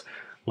fields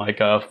like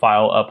a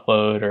file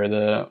upload or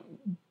the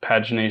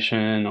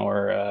pagination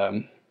or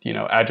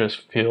address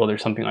field or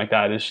something like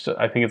that. It's just,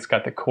 I think it's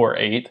got the core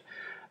 8.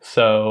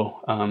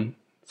 So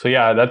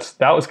yeah,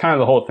 that was kind of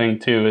the whole thing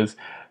too. Is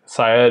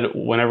Syed,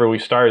 whenever we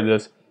started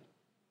this,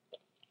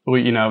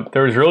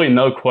 there was really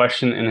no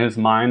question in his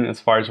mind as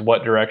far as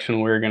what direction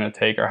we were going to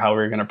take or how we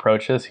were going to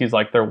approach this. He's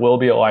like, there will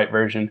be a light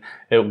version.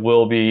 It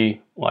will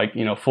be like,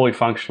 fully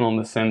functional in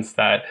the sense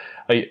that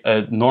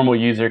a normal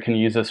user can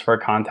use this for a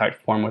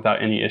contact form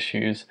without any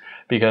issues,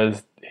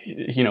 because,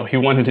 he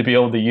wanted to be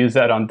able to use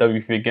that on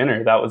WP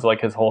Beginner. That was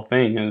like his whole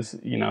thing is,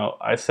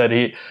 I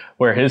said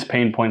where his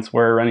pain points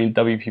were running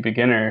WP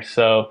Beginner.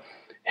 So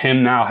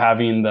him now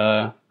having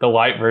the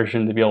light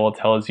version to be able to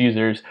tell his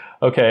users,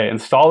 okay,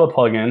 install the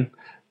plugin,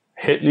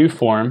 hit new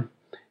form,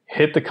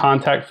 hit the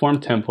contact form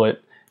template,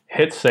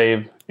 hit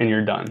save, and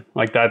you're done.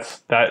 Like that's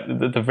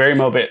the very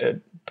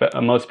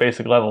most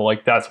basic level.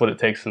 Like that's what it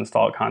takes to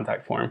install a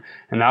contact form,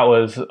 and that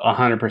was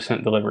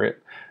 100%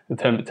 deliberate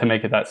to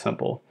make it that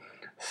simple.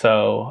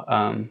 So,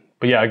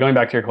 but yeah, going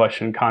back to your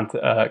question,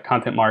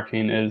 content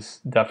marketing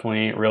is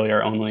definitely really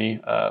our only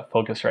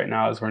focus right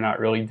now. Is we're not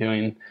really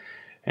doing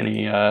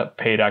any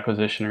paid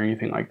acquisition or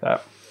anything like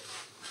that.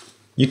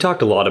 You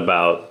talked a lot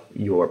about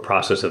your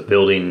process of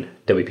building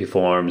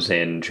WPForms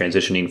and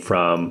transitioning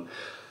from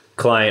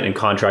client and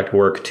contract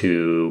work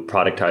to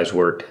productized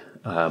work.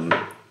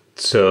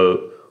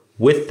 So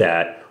with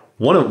that,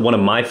 one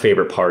of my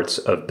favorite parts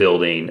of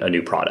building a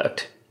new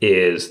product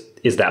is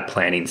that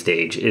planning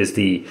stage, is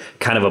the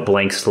kind of a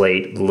blank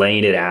slate,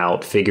 laying it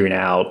out, figuring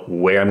out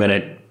where I'm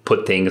going to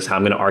put things, how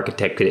I'm going to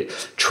architect it,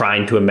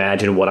 trying to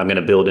imagine what I'm going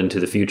to build into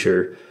the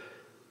future.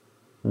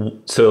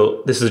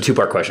 So this is a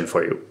 2-part question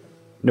for you.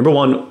 Number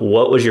 1,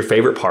 what was your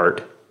favorite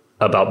part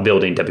about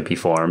building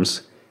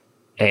WPForms?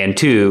 And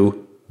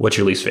 2, what's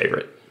your least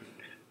favorite?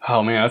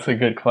 Oh man, that's a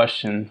good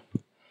question.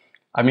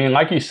 I mean,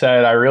 like you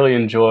said, I really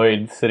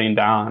enjoyed sitting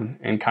down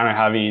and kind of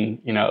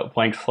having,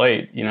 blank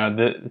slate.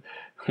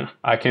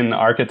 I can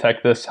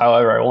architect this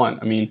however I want.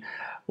 I mean,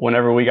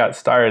 whenever we got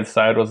started,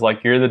 Syed was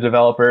like, you're the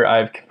developer. I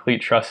have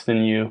complete trust in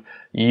you.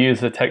 You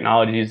use the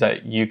technologies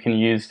that you can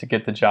use to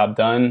get the job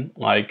done.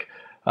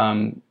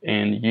 And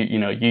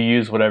you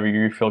use whatever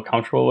you feel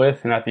comfortable with.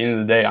 And at the end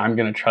of the day, I'm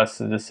going to trust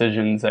the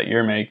decisions that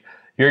you're going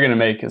to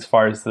make as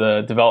far as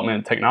the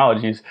development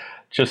technologies,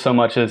 just so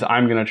much as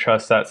I'm going to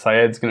trust that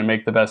Syed's going to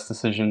make the best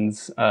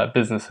decisions,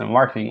 business and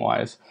marketing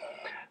wise.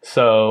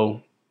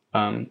 So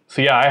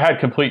yeah, I had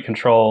complete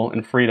control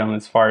and freedom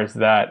as far as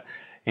that.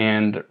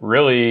 And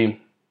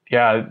really,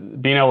 yeah,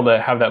 being able to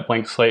have that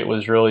blank slate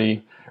was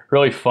really,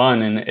 really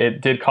fun. And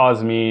it did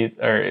cause me,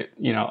 I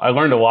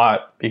learned a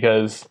lot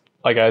because,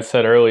 like I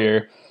said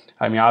earlier,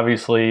 I mean,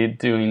 obviously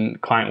doing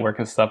client work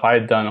and stuff, I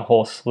had done a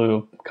whole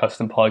slew of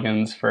custom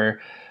plugins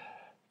for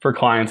for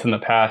clients in the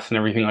past and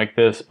everything like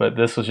this, but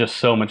this was just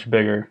so much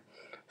bigger.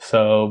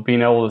 So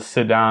being able to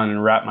sit down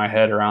and wrap my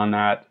head around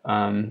that,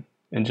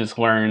 and just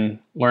learn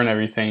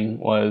everything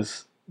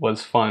was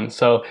fun.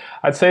 So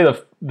I'd say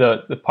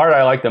the part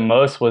I liked the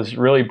most was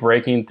really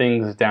breaking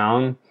things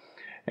down.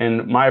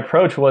 And my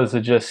approach was to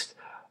just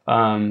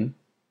kind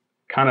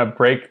of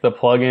break the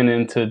plugin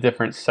into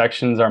different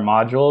sections or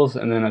modules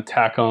and then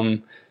attack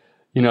them,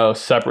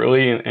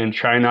 separately, and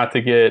try not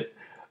to get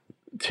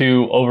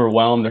too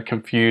overwhelmed or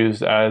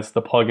confused as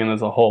the plugin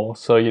as a whole.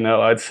 So,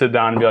 I'd sit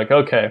down and be like,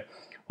 okay,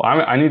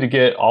 well, I need to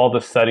get all the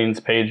settings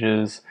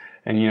pages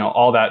and,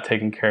 all that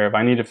taken care of.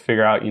 I need to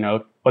figure out,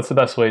 what's the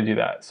best way to do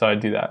that. So I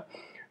do that.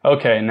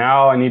 Okay,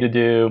 now I need to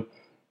do,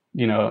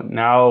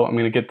 now I'm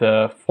going to get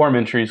the form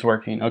entries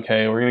working.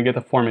 Okay, we're going to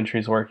get the form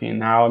entries working.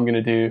 Now I'm going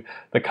to do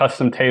the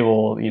custom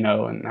table, and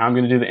now I'm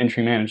going to do the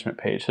entry management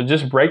page. So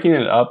just breaking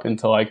it up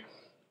into like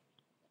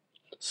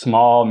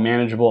small,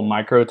 manageable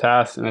micro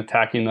tasks and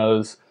attacking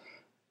those,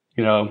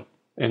 in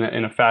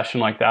a fashion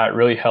like that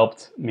really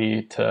helped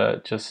me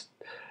to just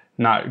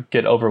not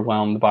get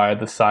overwhelmed by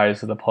the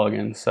size of the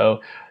plugin.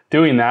 So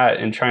doing that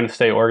and trying to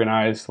stay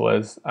organized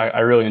I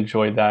really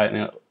enjoyed that,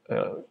 and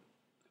it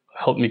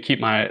helped me keep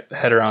my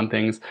head around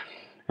things.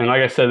 And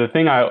like I said, the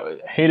thing I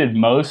hated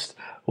most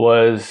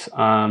was,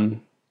 I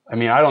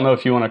don't know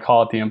if you want to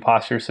call it the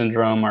imposter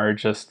syndrome or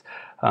just,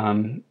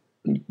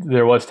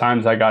 there was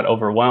times I got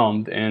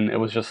overwhelmed, and it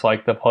was just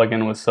like the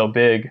plugin was so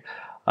big.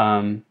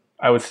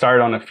 I would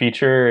start on a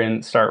feature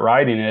and start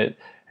writing it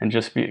and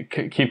just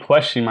keep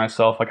questioning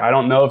myself. Like, I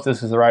don't know if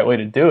this is the right way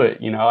to do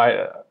it.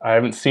 I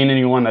haven't seen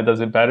anyone that does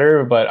it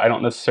better, but I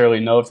don't necessarily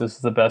know if this is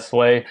the best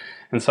way.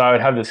 And so I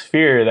would have this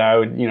fear that I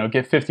would,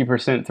 get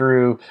 50%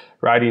 through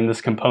writing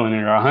this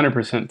component or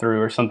 100% through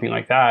or something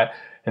like that.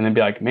 And then be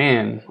like,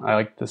 man,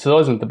 this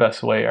wasn't the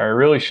best way. Or I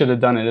really should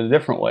have done it a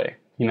different way.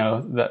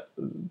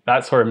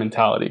 That sort of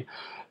mentality.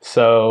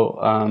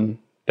 So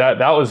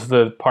that was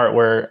the part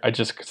where I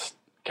just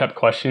kept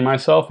questioning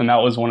myself. And that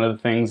was one of the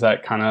things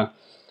that kind of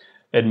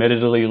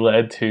admittedly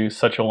led to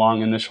such a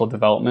long initial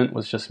development,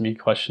 was just me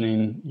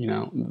questioning,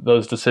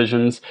 those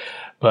decisions.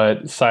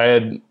 But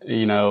Syed,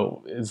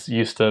 is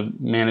used to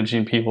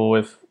managing people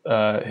with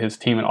his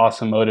team at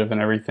Awesome Motive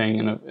and everything.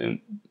 And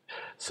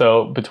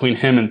so between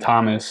him and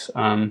Thomas,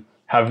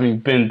 having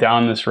been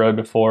down this road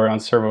before on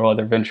several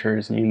other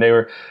ventures, they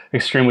were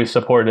extremely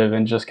supportive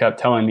and just kept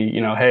telling me,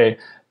 hey,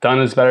 done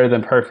is better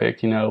than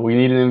perfect. We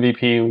need an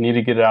MVP. We need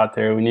to get it out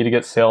there. We need to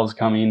get sales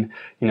coming.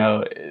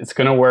 It's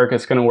going to work.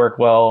 It's going to work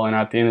well. And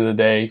at the end of the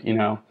day,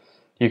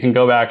 you can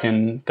go back,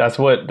 and that's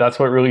what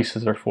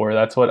releases are for.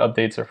 That's what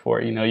updates are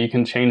for. You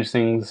can change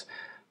things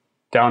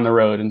down the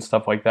road and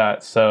stuff like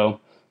that.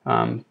 So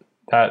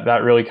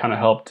that really kind of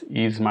helped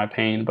ease my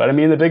pain. But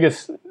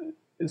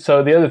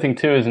so the other thing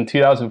too is in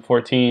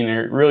 2014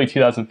 or really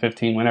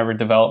 2015, whenever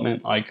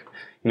development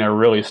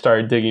really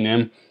started digging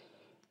in,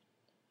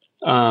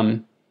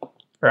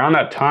 around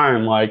that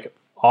time,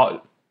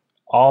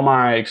 all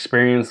my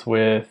experience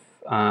with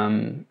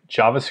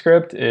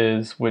JavaScript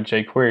is with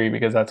jQuery,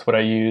 because that's what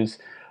I use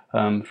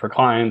for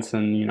clients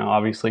and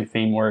obviously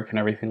theme work and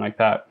everything like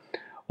that.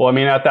 Well,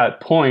 at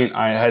that point,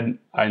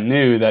 I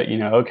knew that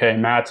okay,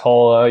 Matt's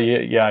whole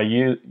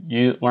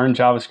you learn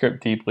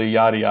JavaScript deeply,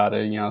 yada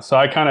yada. So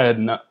I kind of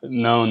had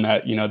known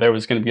that there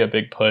was going to be a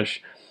big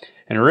push.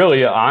 And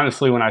really,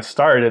 honestly, when I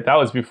started, that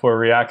was before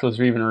React was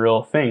even a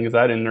real thing, because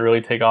that didn't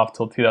really take off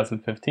till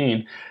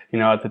 2015.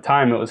 At the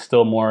time, it was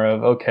still more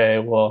of, okay,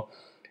 well,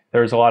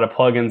 there's a lot of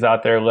plugins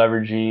out there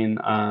leveraging,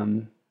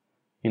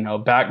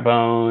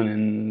 Backbone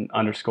and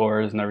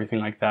underscores and everything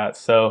like that.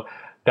 So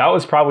that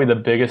was probably the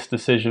biggest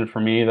decision for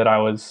me that I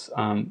was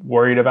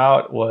worried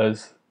about.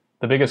 Was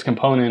the biggest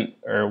component,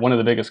 or one of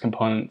the biggest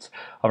components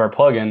of our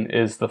plugin,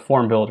 is the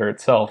form builder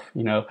itself.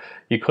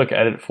 You click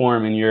edit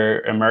form and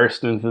you're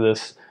immersed into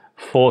this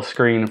full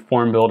screen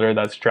form builder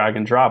that's drag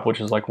and drop, which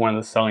is one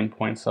of the selling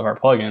points of our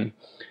plugin.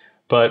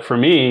 But for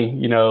me,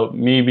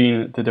 me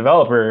being the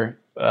developer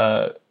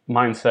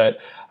mindset,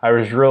 I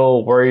was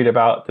real worried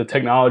about the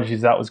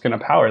technologies that was going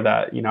to power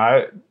that.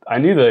 I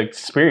knew the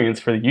experience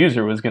for the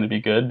user was going to be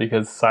good,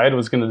 because Syed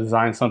was going to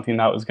design something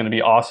that was going to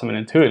be awesome and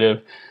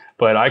intuitive.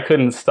 But I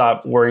couldn't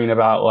stop worrying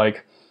about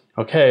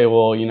okay,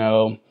 well,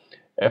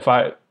 if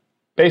I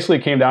basically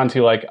came down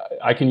to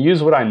I can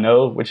use what I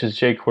know, which is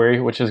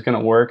jQuery, which is going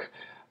to work.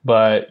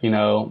 But,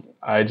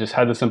 I just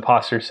had this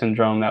imposter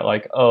syndrome that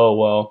oh,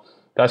 well,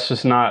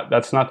 that's not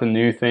the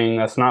new thing.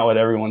 That's not what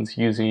everyone's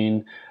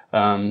using.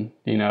 I'm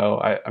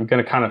going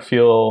to kind of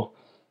feel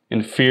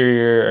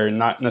inferior, or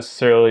not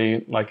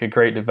necessarily a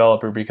great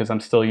developer, because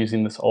I'm still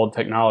using this old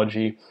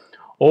technology.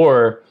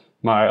 Or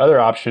my other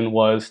option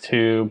was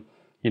to,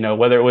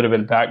 whether it would have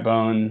been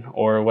Backbone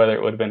or whether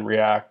it would have been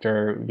React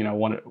or,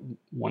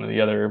 one of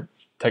the other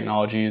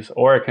technologies,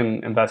 or I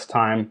can invest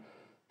time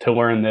to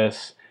learn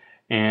this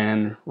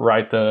and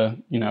write the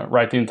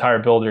entire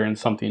builder in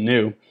something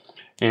new.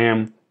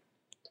 And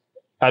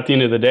at the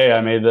end of the day,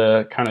 I made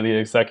the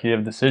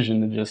executive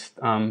decision to just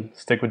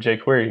stick with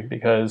jQuery,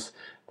 because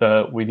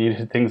we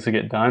needed things to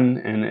get done,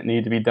 and it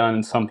needed to be done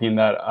in something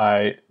that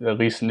I at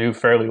least knew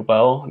fairly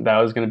well that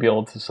I was going to be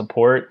able to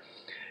support.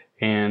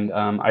 And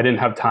I didn't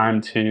have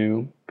time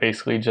to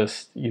basically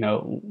just,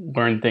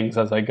 learn things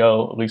as I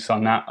go, at least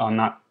not on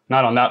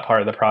that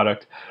part of the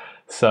product.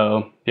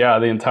 So yeah,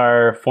 the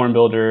entire form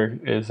builder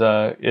is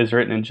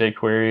written in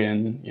jQuery,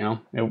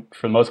 and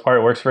for the most part,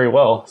 it works very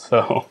well.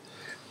 So,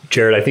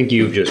 Jared, I think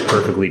you've just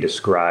perfectly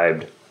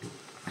described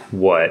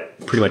what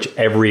pretty much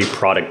every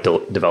product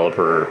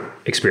developer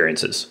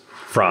experiences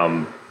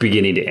from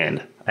beginning to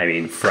end. I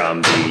mean,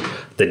 from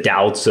the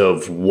doubts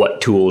of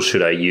what tools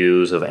should I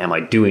use, of am I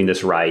doing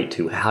this right,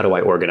 to how do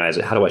I organize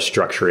it, how do I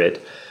structure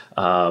it,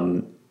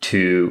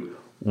 to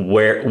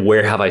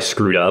where have I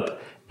screwed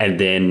up, and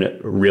then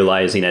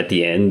realizing at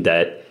the end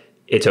that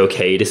it's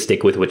okay to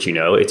stick with what you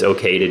know. It's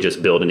okay to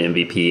just build an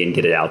MVP and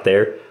get it out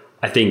there.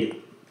 I think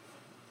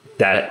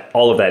that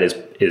all of that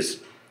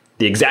is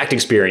the exact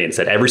experience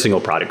that every single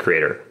product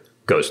creator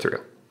goes through.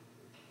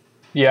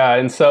 Yeah,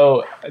 and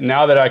so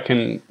now that I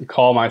can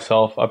call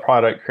myself a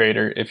product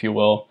creator, if you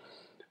will,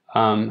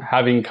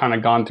 having kind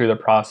of gone through the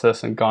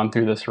process and gone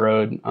through this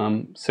road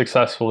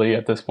successfully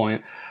at this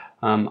point,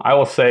 I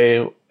will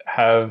say,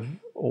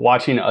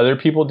 watching other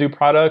people do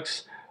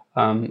products,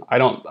 I'm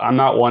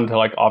not one to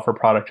like offer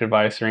product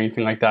advice or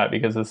anything like that,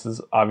 because this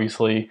is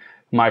obviously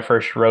my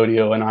first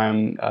rodeo and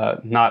I'm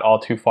not all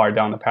too far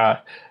down the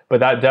path. But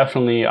that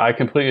definitely, I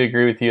completely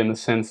agree with you in the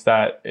sense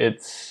that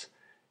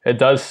it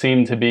does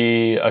seem to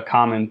be a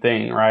common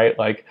thing, right?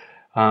 Like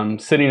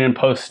sitting in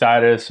post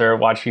status or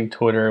watching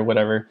Twitter or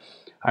whatever.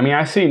 I mean,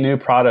 I see new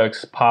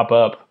products pop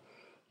up,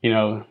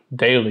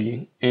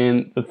 daily.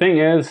 And the thing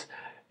is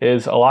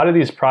a lot of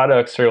these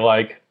products are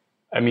like,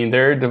 I mean,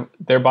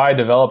 they're by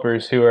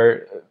developers who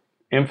are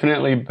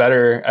infinitely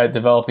better at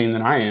developing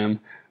than I am,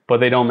 but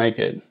they don't make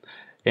it.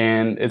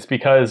 And it's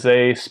because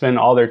they spend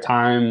all their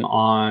time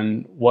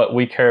on what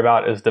we care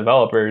about as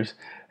developers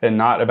and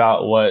not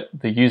about what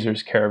the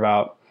users care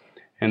about.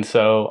 And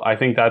so I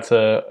think that's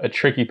a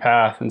tricky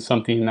path and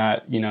something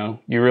that,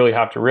 you really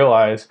have to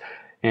realize.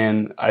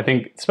 And I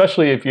think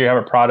especially if you have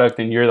a product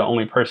and you're the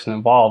only person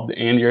involved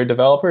and you're a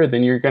developer,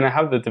 then you're going to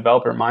have the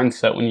developer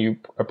mindset when you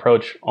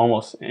approach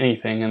almost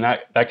anything. And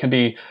that can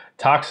be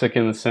toxic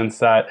in the sense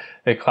that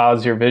it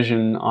clouds your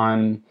vision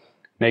on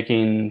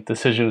making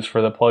decisions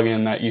for the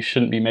plugin that you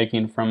shouldn't be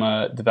making from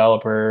a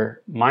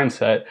developer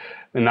mindset.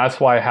 And that's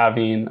why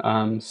having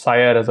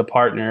Syed as a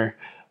partner,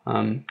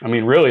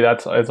 really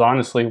that's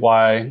honestly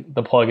why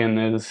the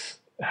plugin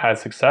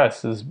has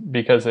success, is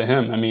because of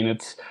him. I mean,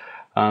 it's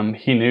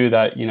he knew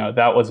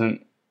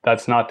that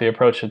that's not the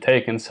approach to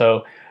take. And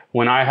so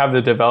when I have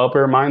the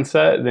developer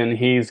mindset, then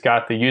he's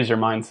got the user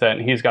mindset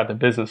and he's got the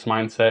business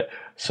mindset.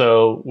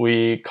 So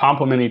we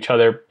complement each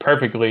other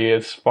perfectly,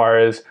 as far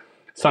as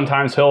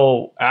sometimes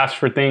he'll ask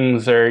for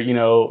things or,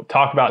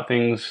 talk about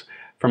things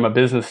from a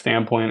business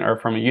standpoint or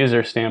from a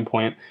user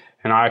standpoint.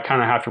 And I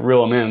kind of have to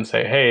reel him in and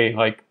say, hey,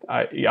 like,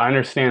 I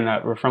understand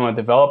that we're from a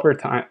developer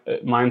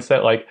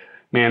mindset, like,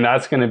 man,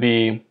 that's going to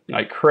be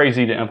like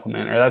crazy to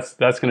implement, or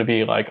that's going to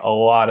be like a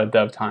lot of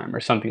dev time or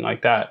something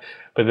like that.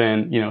 But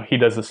then, he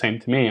does the same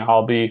to me.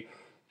 I'll be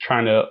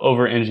trying to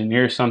over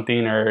engineer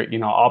something, or,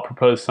 I'll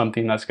propose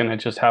something that's going to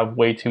just have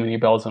way too many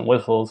bells and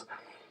whistles.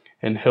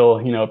 And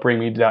he'll, bring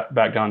me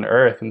back down to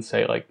earth and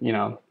say, like,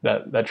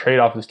 that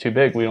trade-off is too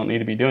big. We don't need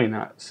to be doing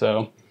that.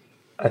 So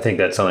I think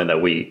that's something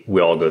that we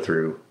all go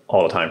through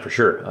all the time, for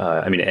sure.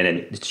 And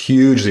it's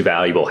hugely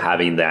valuable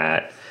having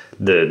that,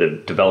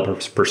 the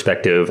developer's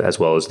perspective as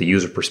well as the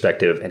user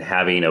perspective, and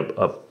having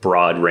a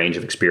broad range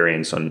of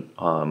experience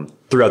on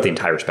throughout the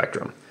entire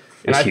spectrum.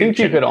 And I think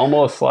you could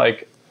almost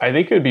I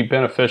think it would be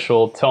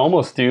beneficial to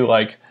almost do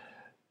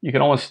you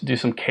could almost do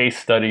some case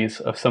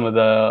studies of some of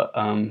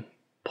the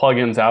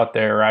plugins out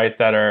there, right,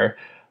 that are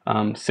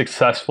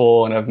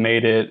successful and have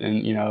made it,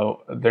 and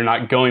they're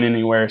not going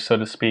anywhere, so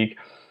to speak,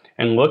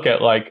 and look at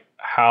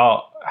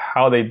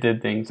how they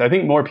did things. I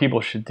think more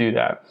people should do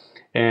that.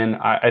 And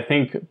I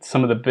think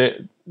some of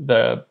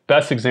the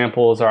best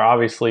examples are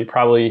obviously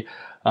probably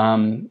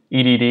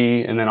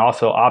EDD, and then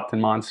also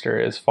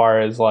OptinMonster, as far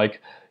as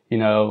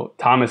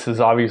Thomas is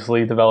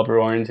obviously developer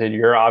oriented,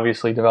 you're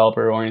obviously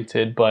developer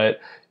oriented, but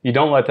you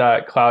don't let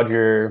that cloud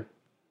your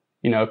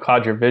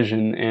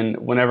vision. And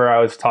whenever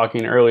I was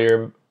talking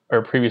earlier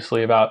or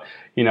previously about,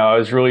 I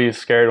was really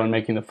scared when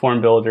making the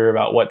form builder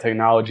about what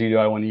technology do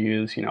I want to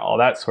use, all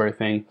that sort of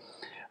thing.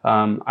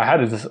 I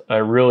had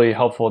a really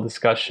helpful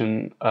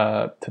discussion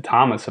to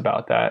Thomas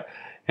about that.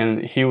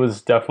 And he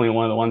was definitely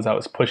one of the ones that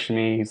was pushing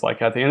me. He's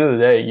like, at the end of the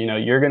day,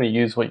 you're going to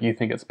use what you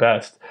think is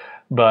best.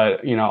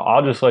 But,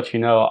 I'll just let you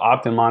know,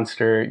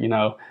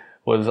 OptinMonster,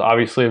 was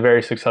obviously a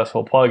very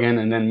successful plugin,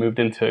 and then moved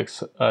into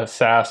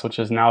SaaS, which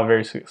is now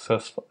very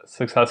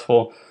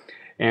successful.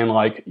 And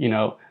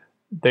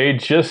they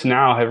just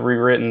now have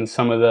rewritten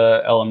some of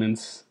the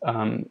elements,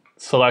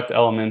 select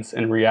elements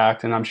in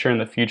React. And I'm sure in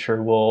the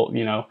future we'll,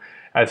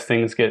 as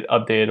things get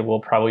updated, we'll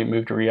probably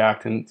move to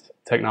React and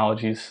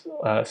technologies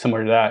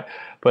similar to that.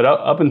 But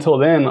up until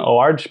then, a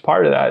large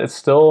part of that is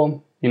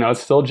still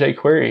it's still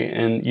jQuery,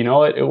 and you know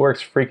what? It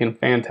works freaking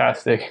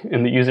fantastic,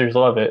 and the users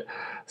love it.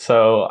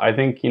 So I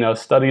think,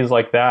 studies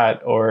like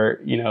that, or,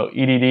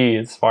 EDD,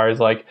 as far as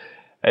like,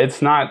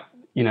 it's not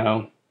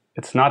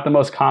the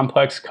most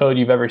complex code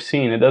you've ever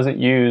seen. It doesn't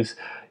use,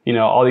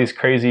 all these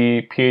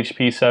crazy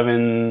PHP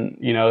 7,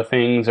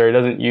 things, or it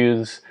doesn't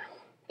use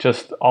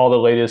just all the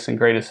latest and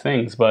greatest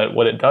things. But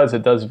what it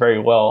does very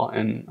well.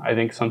 And I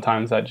think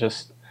sometimes that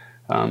just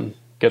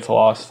gets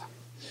lost.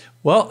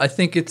 Well, I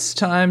think it's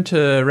time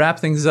to wrap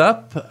things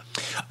up.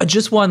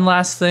 Just one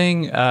last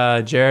thing,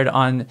 Jared,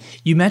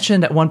 you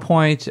mentioned at one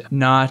point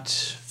not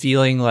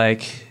feeling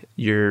like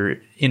you're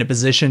in a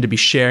position to be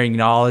sharing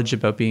knowledge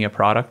about being a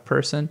product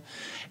person.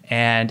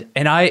 And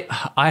I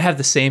have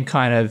the same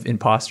kind of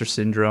imposter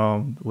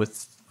syndrome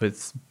with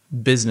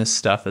business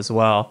stuff as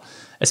well,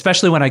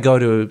 especially when I go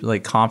to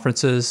like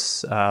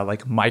conferences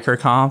like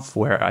MicroConf,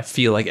 where I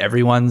feel like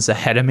everyone's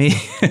ahead of me.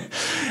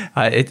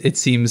 It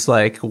seems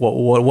like,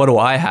 what do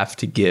I have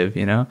to give,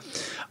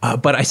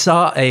 But I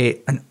saw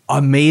an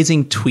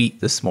amazing tweet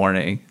this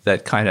morning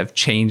that kind of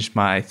changed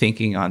my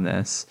thinking on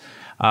this.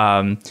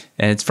 And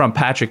it's from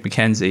Patrick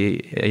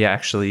McKenzie. He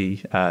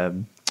actually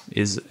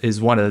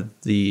is one of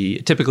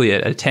typically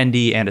an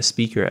attendee and a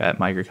speaker at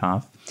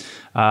MicroConf.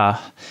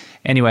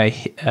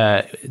 Anyway,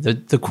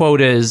 the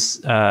quote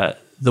is,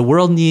 the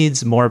world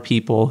needs more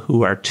people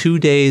who are 2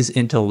 days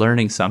into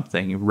learning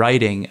something,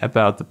 writing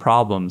about the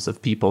problems of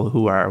people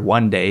who are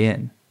 1 day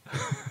in.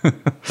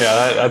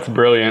 Yeah, that's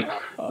brilliant.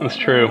 That's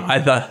true.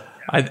 I thought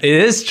it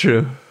is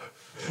true,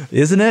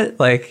 isn't it?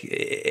 Like,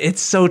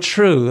 it's so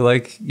true.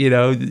 Like,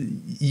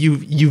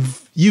 you've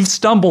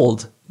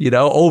stumbled,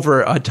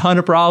 over a ton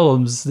of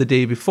problems the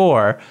day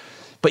before,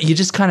 but you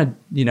just kind of,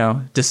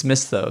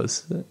 dismiss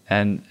those,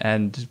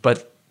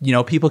 but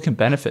people can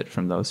benefit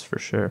from those for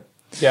sure.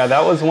 Yeah,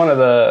 that was one of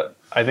the,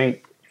 I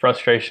think,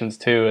 frustrations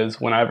too, is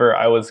whenever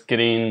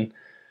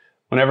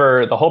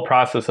the whole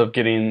process of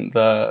getting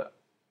the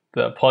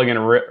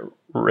plugin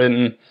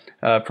written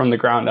from the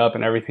ground up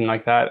and everything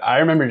like that, I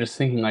remember just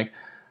thinking like,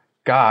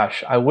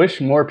 gosh, I wish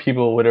more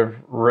people would have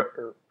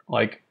written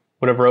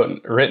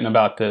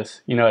about this.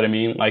 You know what I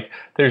mean? Like,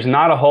 there's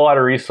not a whole lot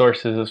of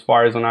resources as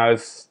far as when I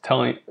was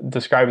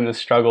describing the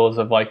struggles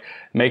of like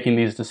making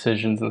these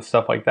decisions and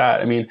stuff like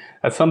that. I mean,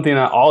 that's something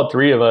that all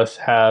three of us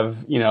have,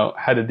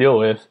 had to deal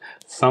with,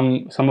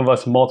 some of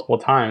us multiple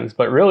times,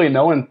 but really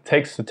no one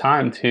takes the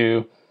time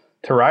to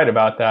write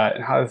about that.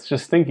 And I was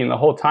just thinking the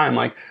whole time,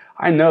 like,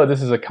 I know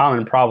this is a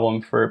common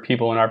problem for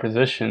people in our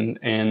position.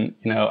 And,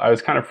 I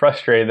was kind of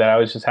frustrated that I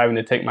was just having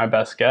to take my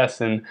best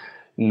guess, and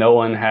no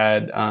one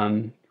had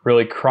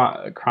really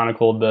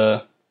chronicled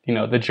the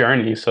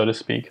journey, so to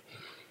speak.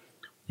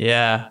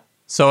 Yeah.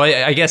 So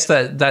I guess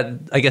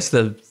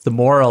the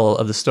moral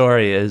of the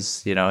story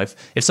is,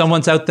 if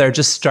someone's out there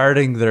just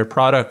starting their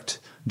product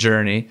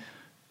journey,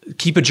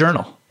 keep a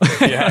journal.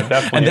 Yeah,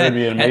 definitely. That'd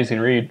be an amazing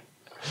read.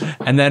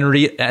 And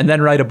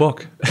then write a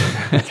book.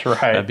 That's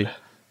right.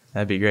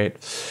 That'd be great.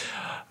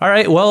 All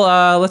right.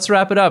 Well, let's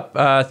wrap it up.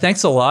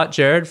 Thanks a lot,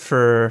 Jared,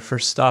 for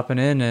stopping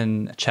in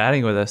and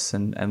chatting with us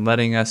and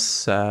letting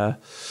us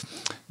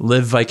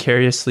live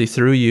vicariously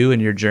through you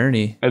and your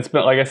journey. It's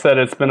been, like I said,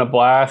 it's been a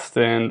blast.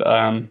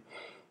 And,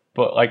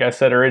 but like I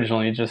said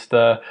originally, just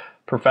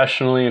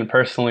professionally and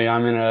personally,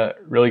 I'm in a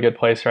really good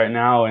place right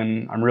now,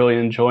 and I'm really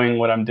enjoying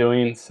what I'm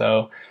doing.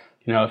 So,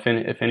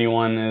 if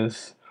anyone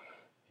is,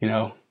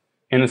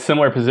 in a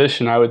similar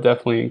position, I would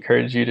definitely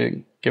encourage you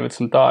to give it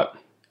some thought.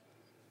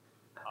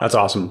 That's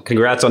awesome.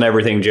 Congrats on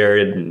everything,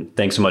 Jared, and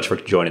thanks so much for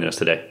joining us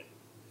today.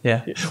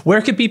 Yeah.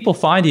 Where can people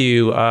find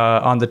you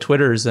on the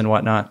Twitters and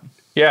whatnot?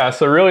 Yeah,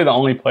 so really the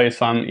only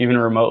place I'm even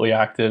remotely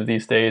active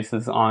these days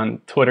is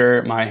on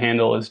Twitter. My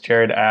handle is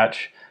Jared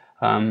Atch.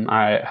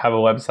 I have a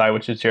website,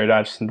 which is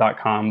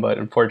jaredatchison.com, but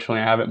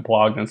unfortunately I haven't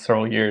blogged in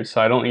several years,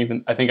 so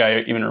I think I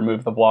even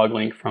removed the blog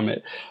link from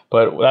it.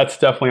 But that's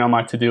definitely on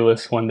my to-do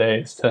list one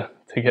day, is to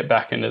get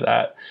back into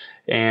that.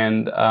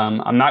 And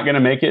I'm not going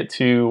to make it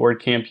to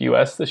WordCamp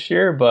US this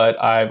year,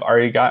 but I've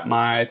already got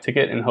my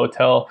ticket and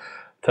hotel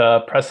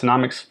to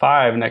Pressonomics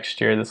 5 next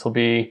year.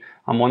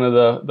 I'm one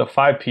of the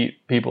 5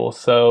 people.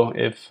 So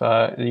if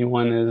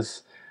anyone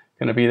is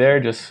going to be there,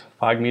 just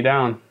flag me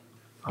down.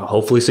 I'll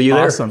hopefully see you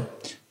there. Awesome.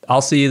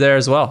 I'll see you there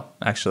as well,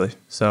 actually.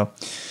 So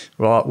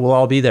we'll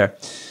all be there.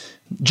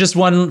 Just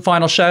one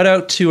final shout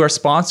out to our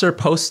sponsor,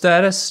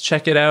 PostStatus.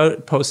 Check it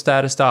out,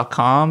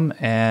 poststatus.com.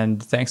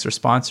 And thanks for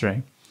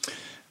sponsoring.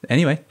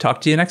 Anyway,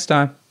 talk to you next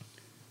time.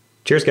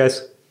 Cheers,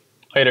 guys.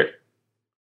 Later.